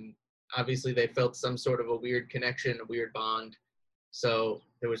something. And obviously they felt some sort of a weird connection, a weird bond. So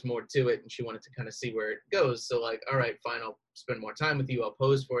there was more to it, and she wanted to kind of see where it goes. So like, all right, fine, I'll spend more time with you, I'll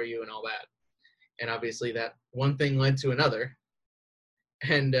pose for you and all that. And obviously that one thing led to another.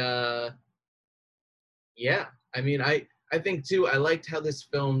 And yeah, I mean, I think too, I liked how this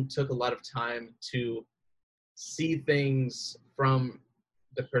film took a lot of time to see things from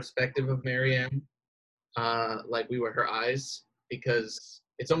the perspective of Marianne, like we were her eyes, because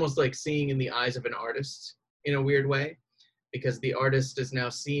it's almost like seeing in the eyes of an artist in a weird way. Because the artist is now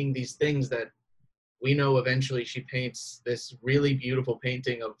seeing these things that we know eventually she paints this really beautiful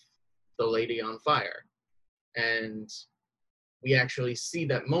painting of the lady on fire. And we actually see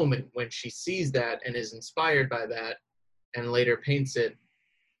that moment when she sees that and is inspired by that and later paints it,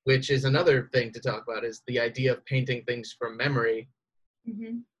 which is another thing to talk about, is the idea of painting things from memory,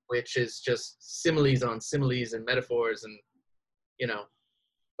 Mm-hmm. which is just similes on similes and metaphors and, you know,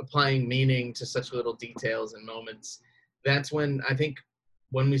 applying meaning to such little details and moments. That's when I think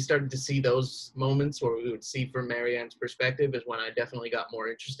when we started to see those moments where we would see from Marianne's perspective is when I definitely got more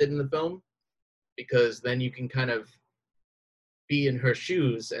interested in the film, because then you can kind of be in her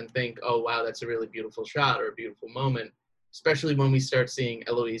shoes and think, oh, wow, that's a really beautiful shot or a beautiful moment, especially when we start seeing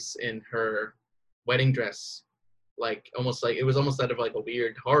Eloise in her wedding dress, like almost like, it was almost out of like a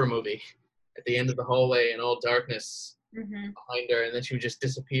weird horror movie at the end of the hallway in all darkness Mm-hmm. behind her, and then she would just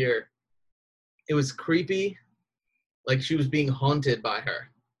disappear. It was creepy. Like she was being haunted by her.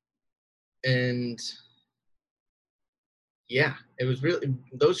 And yeah, it was really,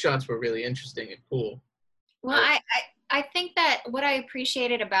 those shots were really interesting and cool. Well, I think that what I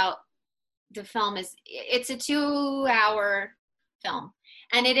appreciated about the film is it's a 2-hour film,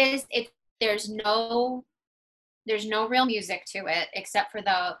 and there's no real music to it except for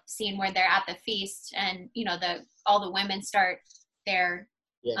the scene where they're at the feast and, you know, all the women start their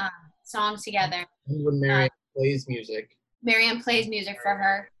songs together. And when Marianne plays music. Marianne plays music for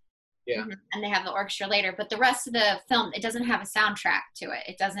her. Yeah. Mm-hmm. And they have the orchestra later. But the rest of the film, it doesn't have a soundtrack to it.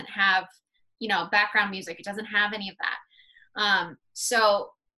 It doesn't have, you know, background music. It doesn't have any of that.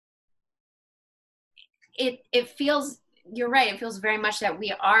 So it feels, you're right, it feels very much that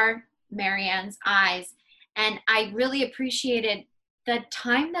we are Marianne's eyes. And I really appreciated the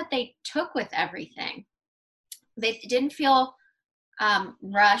time that they took with everything. They didn't feel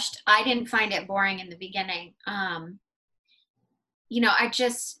rushed. I didn't find it boring in the beginning. I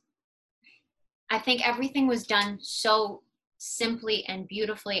think everything was done so simply and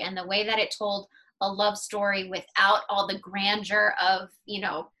beautifully, and the way that it told a love story without all the grandeur of,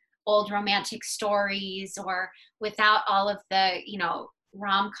 old romantic stories, or without all of the,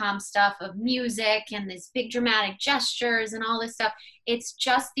 rom-com stuff of music and these big dramatic gestures and all this stuff. It's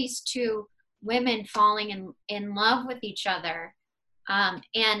just these two women falling in love with each other.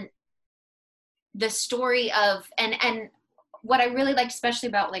 And the story of, and what I really liked, especially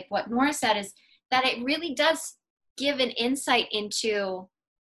about like what Nora said, is that it really does give an insight into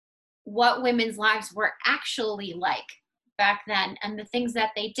what women's lives were actually like back then, and the things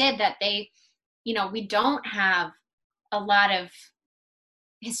that they did that they, we don't have a lot of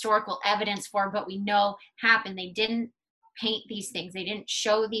historical evidence for, but we know happened. They didn't paint these things. They didn't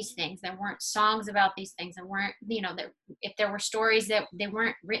show these things. There weren't songs about these things. There weren't, if there were stories, that they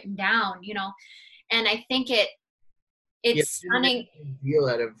weren't written down, and I think it's stunning. Deal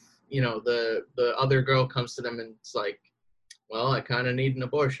out of, the other girl comes to them and it's like, well, I kind of need an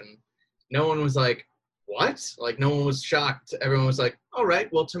abortion. No one was like, what? Like, no one was shocked. Everyone was like, all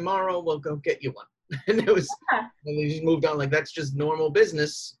right, well, tomorrow we'll go get you one. And it was, and they just moved on. Like, that's just normal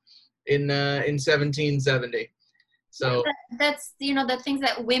business in 1770. So that's, the things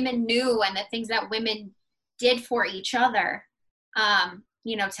that women knew and the things that women did for each other, to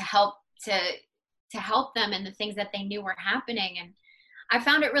help them, and the things that they knew were happening. And I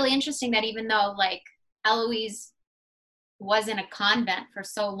found it really interesting that even though like Eloise was in a convent for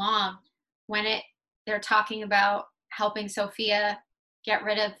so long, when they're talking about helping Sophia get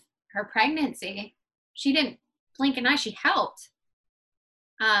rid of her pregnancy, she didn't blink an eye. She helped.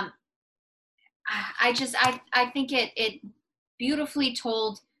 I think it beautifully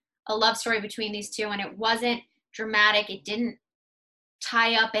told a love story between these two, and it wasn't dramatic. It didn't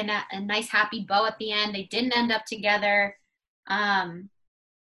tie up in a nice happy bow at the end. They didn't end up together.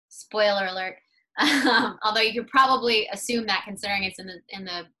 Spoiler alert. Although you could probably assume that, considering it's in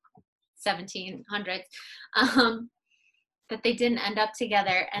the 1700s, that they didn't end up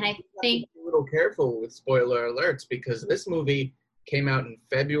together. And I think a little careful with spoiler alerts, because this movie came out in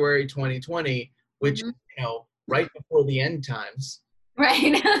February 2020, which right before the end times,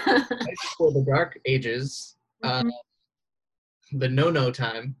 right, right before the Dark Ages, the no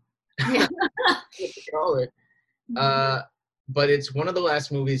time, yeah. what to call it. But it's one of the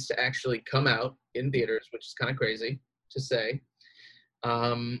last movies to actually come out in theaters, which is kind of crazy to say.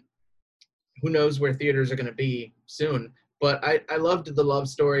 Who knows where theaters are going to be soon? But I loved the love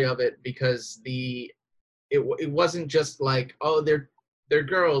story of it, because it wasn't just like, oh, they're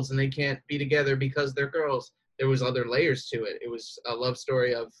girls and they can't be together because they're girls. There was other layers to it. It was a love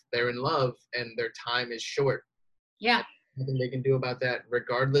story of they're in love and their time is short. Yeah. Nothing they can do about that,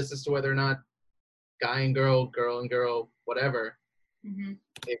 regardless as to whether or not guy and girl and girl, whatever.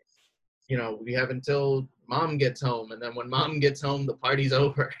 It's, we have until mom gets home, and then when mom gets home, the party's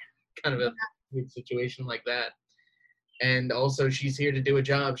over. Kind of a weird situation like that. And also, she's here to do a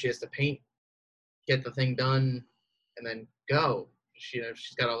job. She has to paint, get the thing done, and then go.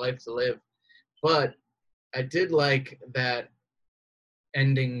 She's got a life to live. But I did like that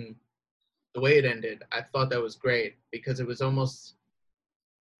ending, the way it ended. I thought that was great, because it was almost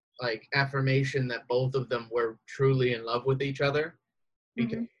like affirmation that both of them were truly in love with each other.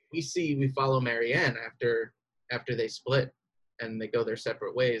 Because we follow Marianne after they split and they go their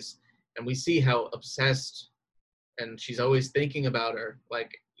separate ways, and we see how obsessed, and she's always thinking about her.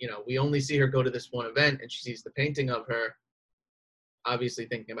 Like, we only see her go to this one event and she sees the painting of her, obviously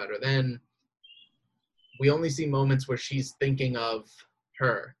thinking about her. Then we only see moments where she's thinking of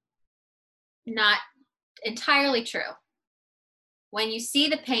her. Not entirely true. When you see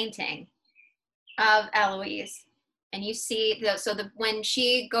the painting of Eloise, and you see when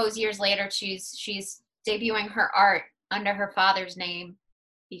she goes years later, she's debuting her art under her father's name,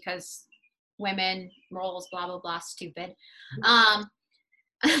 because women, roles, blah blah blah, stupid.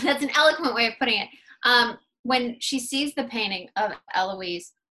 That's an eloquent way of putting it. When she sees the painting of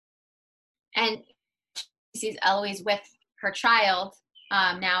Eloise, and she sees Eloise with her child,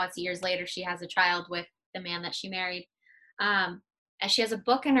 now it's years later, she has a child with the man that she married, and she has a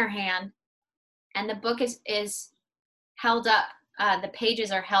book in her hand, and the book is held up, the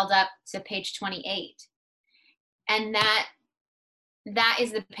pages are held up to page 28, and that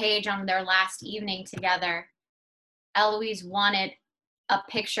is the page on their last evening together. Eloise wanted a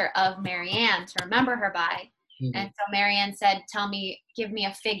picture of Marianne to remember her by, and so Marianne said, give me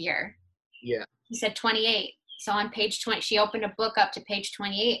a figure. Yeah. He said 28. So on page 20, she opened a book up to page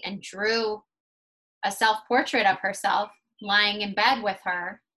 28 and drew a self-portrait of herself lying in bed with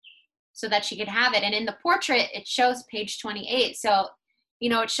her so that she could have it. And in the portrait, it shows page 28. So,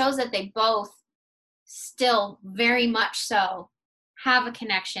 it shows that they both still very much so have a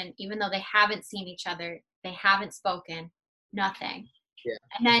connection, even though they haven't seen each other. They haven't spoken, nothing. Yeah.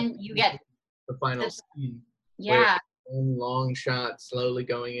 And then you get the final scene. Yeah. One long shot slowly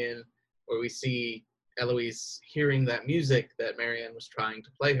going in where we see Eloise hearing that music that Marianne was trying to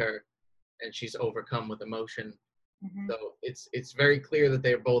play her, and she's overcome with emotion. Mm-hmm. So it's very clear that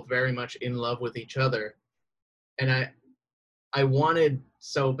they're both very much in love with each other. And I wanted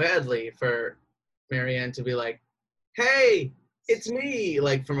so badly for Marianne to be like, hey, it's me,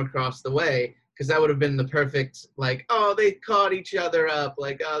 like from across the way, because that would have been the perfect, like, oh, they caught each other up,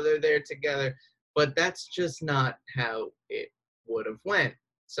 like, oh, they're there together. But that's just not how it would have went.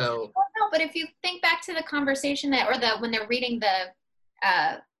 So no, but if you think back to the conversation when they're reading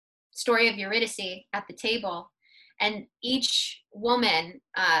the story of Eurydice at the table, and each woman,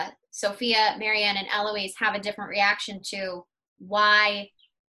 Sophia, Marianne, and Eloise, have a different reaction to why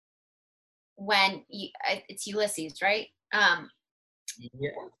when it's Ulysses, right? yeah.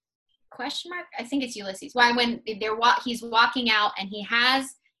 Question mark? I think it's Ulysses. Why when he's walking out and he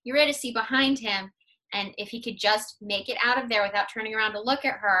has Eurydice behind him, and if he could just make it out of there without turning around to look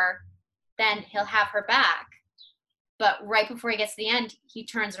at her, then he'll have her back. But right before he gets to the end, he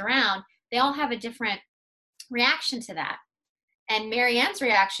turns around. They all have a different reaction to that. And Marianne's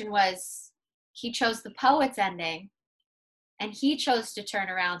reaction was he chose the poet's ending, and he chose to turn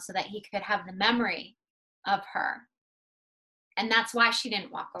around so that he could have the memory of her. And that's why she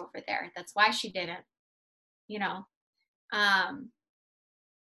didn't walk over there. That's why she didn't,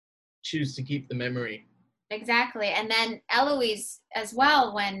 choose to keep the memory. Exactly. And then Eloise as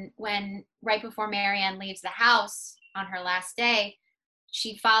well, when right before Marianne leaves the house on her last day,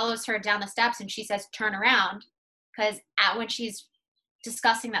 she follows her down the steps and she says, turn around. Because when she's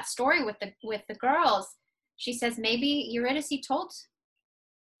discussing that story with the girls, she says, maybe Eurydice told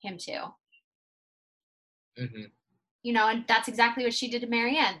him to. Mm-hmm. And that's exactly what she did to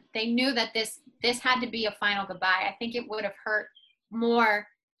Marianne. They knew that this had to be a final goodbye. I think it would have hurt more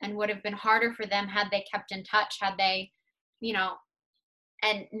and would have been harder for them had they kept in touch, had they,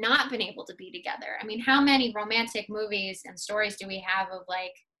 and not been able to be together. I mean, how many romantic movies and stories do we have of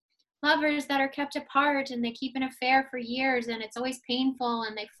like lovers that are kept apart and they keep an affair for years and it's always painful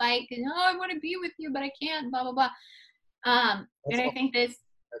and they fight and, oh, I want to be with you, but I can't, blah, blah, blah. And I think that's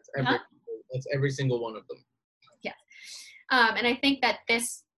every single one of them. Yes. And I think that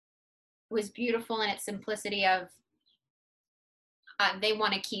this was beautiful in its simplicity of they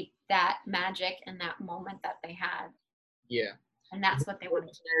want to keep that magic and that moment that they had. Yeah. And that's what they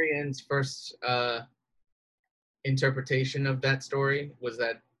wanted. Marianne's first interpretation of that story was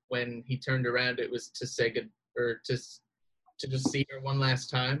that when he turned around, it was to say good, or to just see her one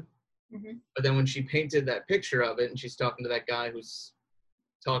last time. Mm-hmm. But then when she painted that picture of it, and she's talking to that guy who's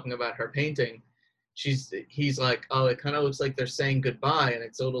talking about her painting, he's like, oh, it kind of looks like they're saying goodbye, and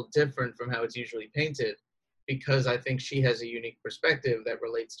it's a little different from how it's usually painted, because I think she has a unique perspective that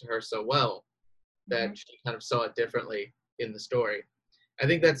relates to her so well that Mm-hmm. she kind of saw it differently in the story. I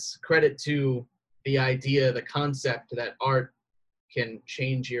think that's credit to the idea, the concept that art can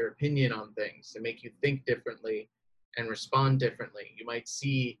change your opinion on things and make you think differently and respond differently. You might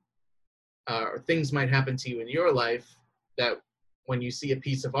see, or things might happen to you in your life that when you see a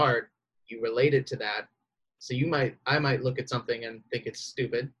piece of art, you relate it to that. So I might look at something and think it's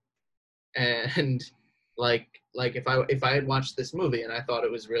stupid. And like if I had watched this movie and I thought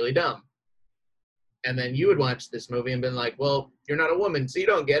it was really dumb, and then you would watch this movie and been like, well, you're not a woman, so you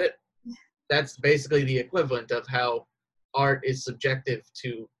don't get it. That's basically the equivalent of how art is subjective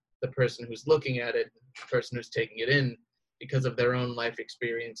to the person who's looking at it, the person who's taking it in, because of their own life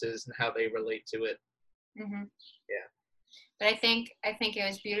experiences and how they relate to it. Mm-hmm. Yeah. But I think it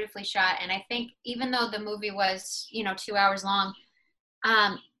was beautifully shot, and I think even though the movie was 2 hours long,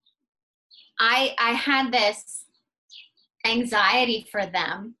 I had this anxiety for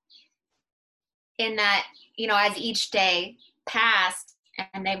them in that as each day passed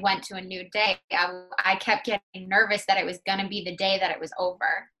and they went to a new day, I kept getting nervous that it was going to be the day that it was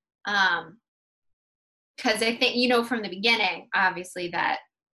over, because I think from the beginning, obviously, that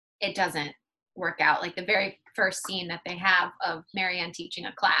it doesn't work out. Like the very first scene that they have of Marianne teaching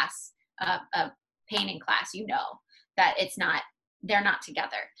a class, a painting class, that they're not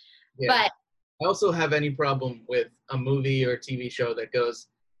together. Yeah. But I also have any problem with a movie or TV show that goes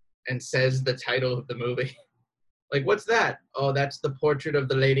and says the title of the movie. Like, what's that? Oh, that's the portrait of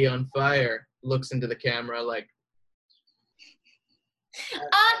the lady on fire. Looks into the camera like,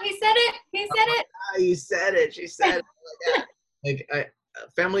 Ah, he said it. He said it. ah, you said it. She said it.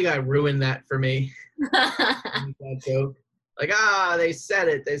 Family Guy ruined that for me. That joke. Like, they said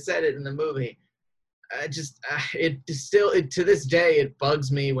it. They said it in the movie. To this day, it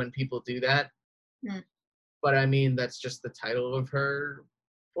bugs me when people do that. Hmm. But I mean, that's just the title of her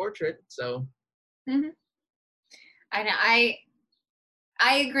portrait. So Hmm. I know.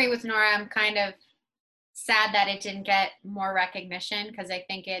 I agree with Nora. I'm kind of sad that it didn't get more recognition because I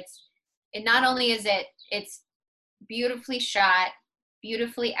think it not only is it's beautifully shot,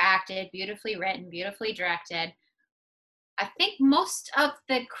 beautifully acted, beautifully written, beautifully directed. I think most of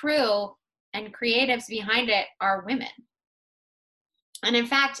the crew and creatives behind it are women. And in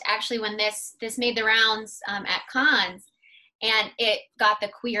fact, actually, when this made the rounds at Cannes, and it got the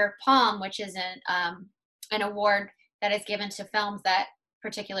Queer Palm, which is an award that is given to films that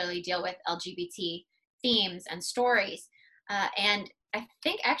particularly deal with LGBT themes and stories. And I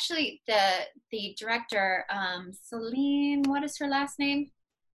think actually the director, Celine, what is her last name?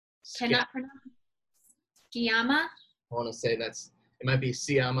 Cannot pronounce. Sciamma? I want to say it might be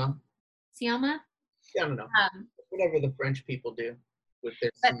Siama. Sciamma? I don't know. Whatever the French people do with their.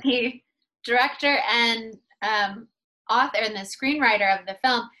 But the director and author and the screenwriter of the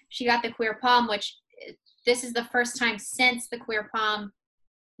film, she got the Queer Palm, which this is the first time since the Queer Palm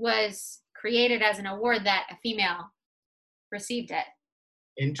was created as an award that a female received it.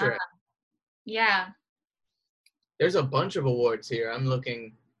 Interesting. Yeah. There's a bunch of awards here. I'm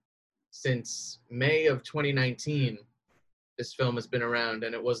looking since May of 2019. This film has been around,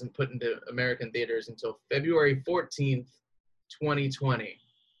 and it wasn't put into American theaters until February 14th, 2020,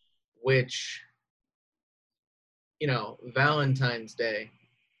 which, Valentine's Day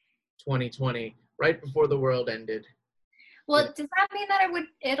 2020, right before the world ended. Well, does that mean that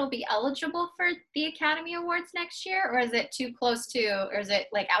it'll be eligible for the Academy Awards next year, or is it too close to, or is it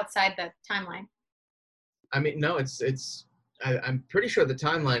like outside the timeline? I mean, no, I'm pretty sure the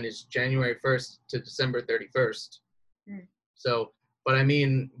timeline is January 1st to December 31st. Mm. So, but I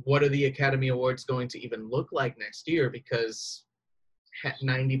mean, what are the Academy Awards going to even look like next year? Because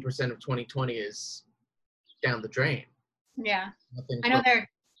 90% of 2020 is down the drain. Yeah. Nothing I know they're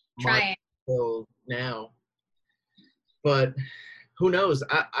trying. Till now. But who knows?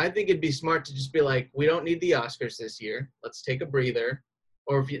 I think it'd be smart to just be like, we don't need the Oscars this year. Let's take a breather.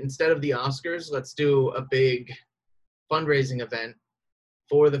 Or instead of the Oscars, let's do a big fundraising event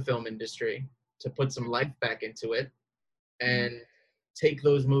for the film industry to put some life back into it and take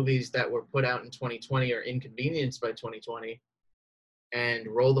those movies that were put out in 2020 or inconvenienced by 2020 and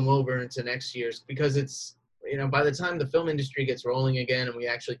roll them over into next year's, because it's, by the time the film industry gets rolling again and we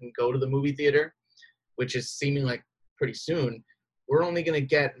actually can go to the movie theater, which is seeming like pretty soon, we're only going to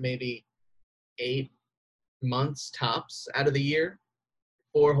get maybe 8 months tops out of the year.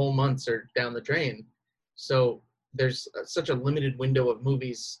 4 whole months are down the drain. So there's such a limited window of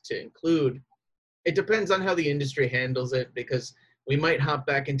movies to include. It depends on how the industry handles it, because we might hop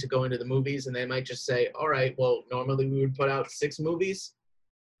back into going to the movies and they might just say, all right, well, normally we would put out 6 movies.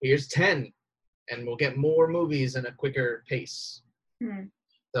 Here's 10. And we'll get more movies in a quicker pace. Hmm.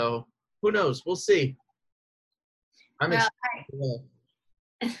 So who knows? We'll see. I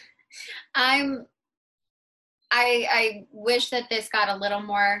wish that this got a little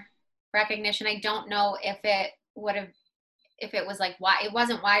more recognition. I don't know if it was like it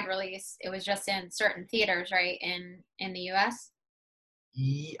wasn't wide release. It was just in certain theaters, right? In the US.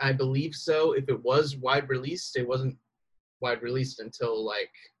 I believe so. If it was wide released, it wasn't wide released until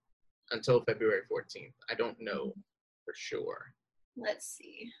February 14th. I don't know for sure. Let's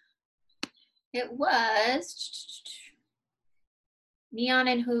see. It was Neon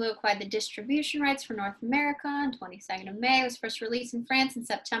and Hulu acquired the distribution rights for North America on 22nd of May. It was first released in France in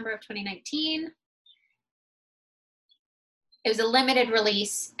September of 2019. It was a limited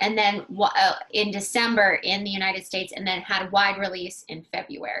release, and then in December in the United States, and then had a wide release in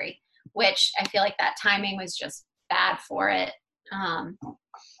February, which I feel like that timing was just bad for it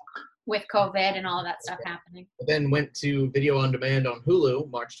with COVID and all of that stuff happening. It then went to video on demand on Hulu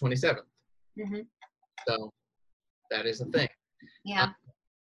March 27th. Mm-hmm. So that is a thing. Yeah.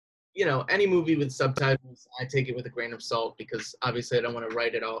 Any movie with subtitles, I take it with a grain of salt, because obviously I don't want to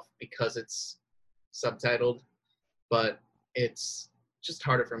write it off because it's subtitled, but it's just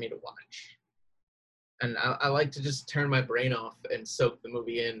harder for me to watch. And I like to just turn my brain off and soak the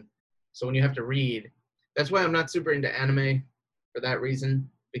movie in. So when you have to read, that's why I'm not super into anime for that reason,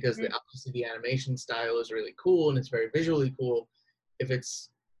 because obviously the animation style is really cool and it's very visually cool. If it's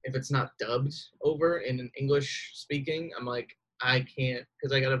if it's not dubbed over in an English speaking, I'm like, I can't,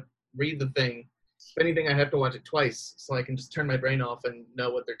 because I gotta read the thing. If anything, I have to watch it twice so I can just turn my brain off and know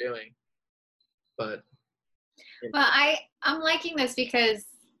what they're doing. But Well, I'm liking this because,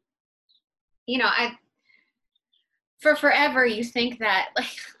 you know, for forever you think that, like,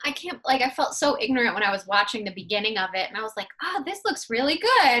 I can't, like, I felt so ignorant when I was watching the beginning of it, and I was like, oh, this looks really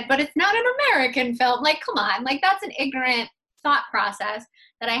good, but it's not an American film. Like, come on, like, that's an ignorant thought process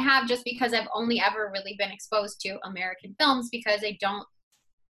that I have just because I've only ever really been exposed to American films, because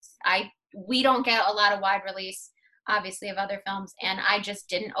we don't get a lot of wide release, obviously, of other films, and I just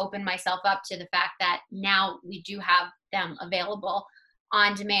didn't open myself up to the fact that now we do have them available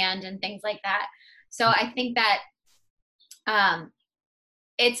on demand and things like that. So I think that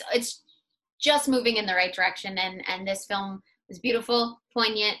it's just moving in the right direction, and this film was beautiful,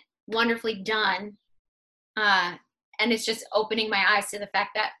 poignant, wonderfully done, and it's just opening my eyes to the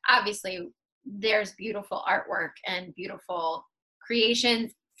fact that obviously there's beautiful artwork and beautiful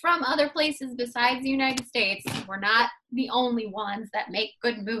creations from other places besides the United States. We're not the only ones that make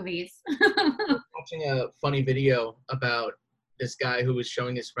good movies. watching a funny video about this guy who was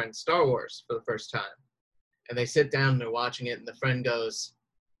showing his friend Star Wars for the first time. And they sit down and they're watching it, and the friend goes,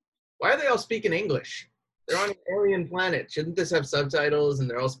 why are they all speaking English? They're on an alien planet. Shouldn't this have subtitles? And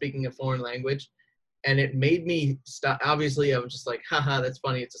they're all speaking a foreign language. And it made me stop. Obviously, I was just like, haha, that's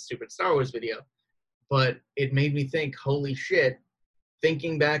funny. It's a stupid Star Wars video. But it made me think, holy shit,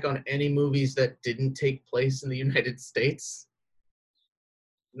 thinking back on any movies that didn't take place in the United States,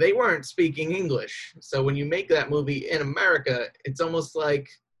 they weren't speaking English. So when you make that movie in America, it's almost like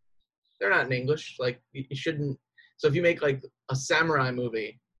they're not in English. Like, you shouldn't. So if you make like a samurai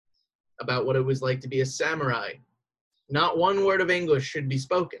movie about what it was like to be a samurai, not one word of English should be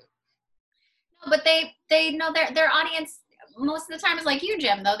spoken. No, but they know their audience most of the time is like you,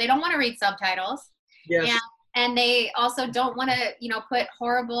 Jim, though. They don't want to read subtitles. Yes. And they also don't want to, you know, put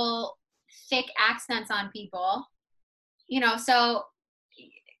horrible, thick accents on people, you know, so,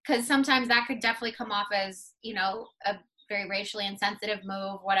 because sometimes that could definitely come off as, you know, a very racially insensitive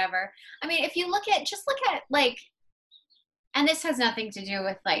move, whatever. I mean, if you look at like, and this has nothing to do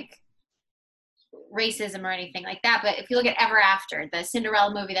with like racism or anything like that, but if you look at Ever After, the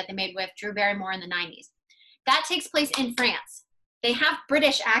Cinderella movie that they made with Drew Barrymore in the 90s, that takes place in France. They have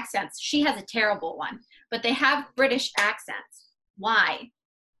British accents. She has a terrible one, but they have British accents. Why?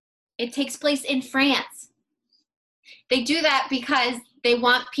 It takes place in France. They do that because they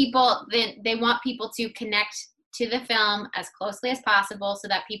want people to connect to the film as closely as possible so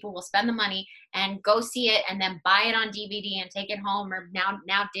that people will spend the money and go see it and then buy it on DVD and take it home, or now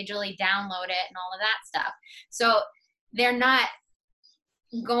digitally download it and all of that stuff. So they're not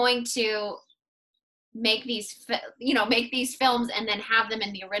going to make these films and then have them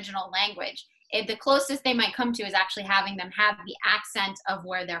in the original language. The closest they might come to is actually having them have the accent of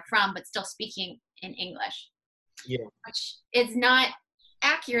where they're from, but still speaking in English. Yeah. Which is not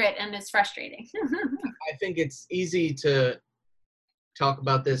accurate and is frustrating. I think it's easy to talk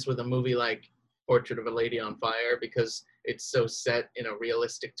about this with a movie like Portrait of a Lady on Fire because it's so set in a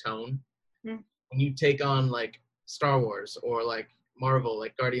realistic tone. Mm. When you take on like Star Wars or like Marvel,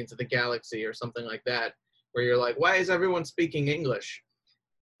 like Guardians of the Galaxy or something like that, where you're like, why is everyone speaking English?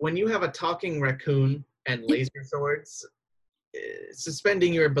 When you have a talking raccoon and laser swords,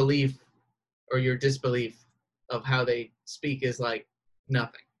 suspending your belief or your disbelief of how they speak is like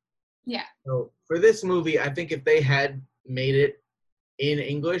nothing. Yeah. So for this movie, I think if they had made it in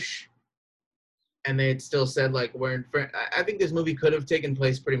English and they had still said like we're in France, I think this movie could have taken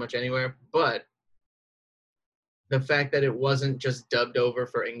place pretty much anywhere, but the fact that it wasn't just dubbed over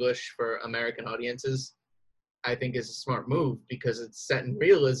for English for American audiences, I think is a smart move because it's set in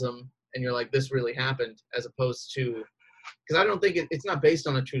realism and you're like, this really happened, as opposed to, because I don't think it's not based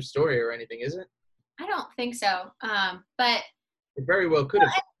on a true story or anything, is it? I don't think so. But it very well could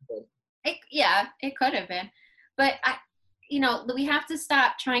have been. It could have been. But we have to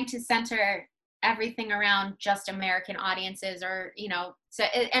stop trying to center everything around just American audiences, or, so,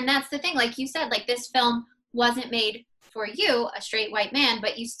 and that's the thing, like you said, like this film wasn't made for you, a straight white man,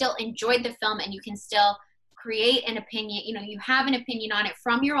 but you still enjoyed the film and you can still create an opinion, you have an opinion on it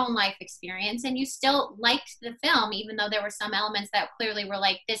from your own life experience, and you still liked the film, even though there were some elements that clearly were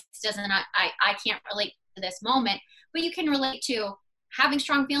like, this doesn't, I can't relate to this moment, but you can relate to having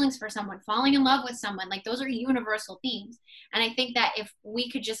strong feelings for someone, falling in love with someone. Like, those are universal themes. And I think that if we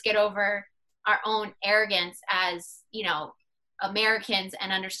could just get over our own arrogance as, Americans,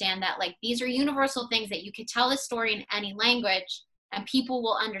 and understand that, like, these are universal things that you could tell this story in any language and people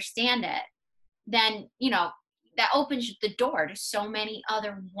will understand it, then, that opens the door to so many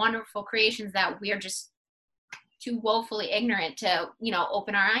other wonderful creations that we're just too woefully ignorant to,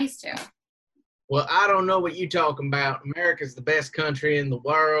 open our eyes to. Well, I don't know what you're talking about. America's the best country in the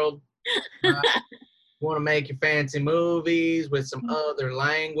world. Want to make your fancy movies with some other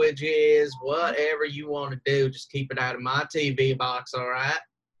languages, whatever you want to do, just keep it out of my TV box, all right?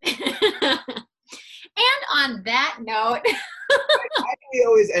 And on that note, Why do we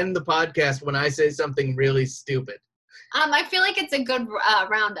always end the podcast when I say something really stupid? I feel like it's a good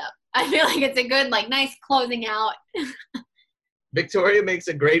roundup. I feel like it's a good, nice closing out. Victoria makes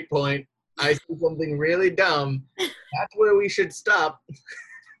a great point. I say something really dumb. That's where we should stop.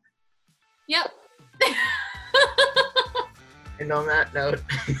 Yep. And on that note,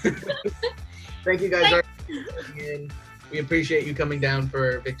 thank you guys very much for tuning in. We appreciate you coming down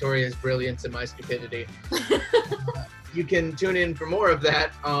for Victoria's brilliance and my stupidity. You can tune in for more of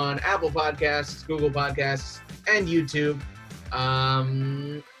that on Apple Podcasts, Google Podcasts, and YouTube.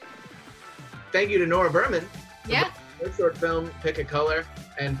 Thank you to Nora Berman. Yeah. For her short film, Pick a Color,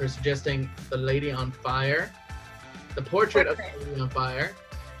 and for suggesting The Lady on Fire, the portrait of the Lady on Fire.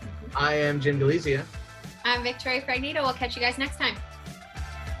 I am Jim Galizia. I'm Victoria Fragnito. We'll catch you guys next time.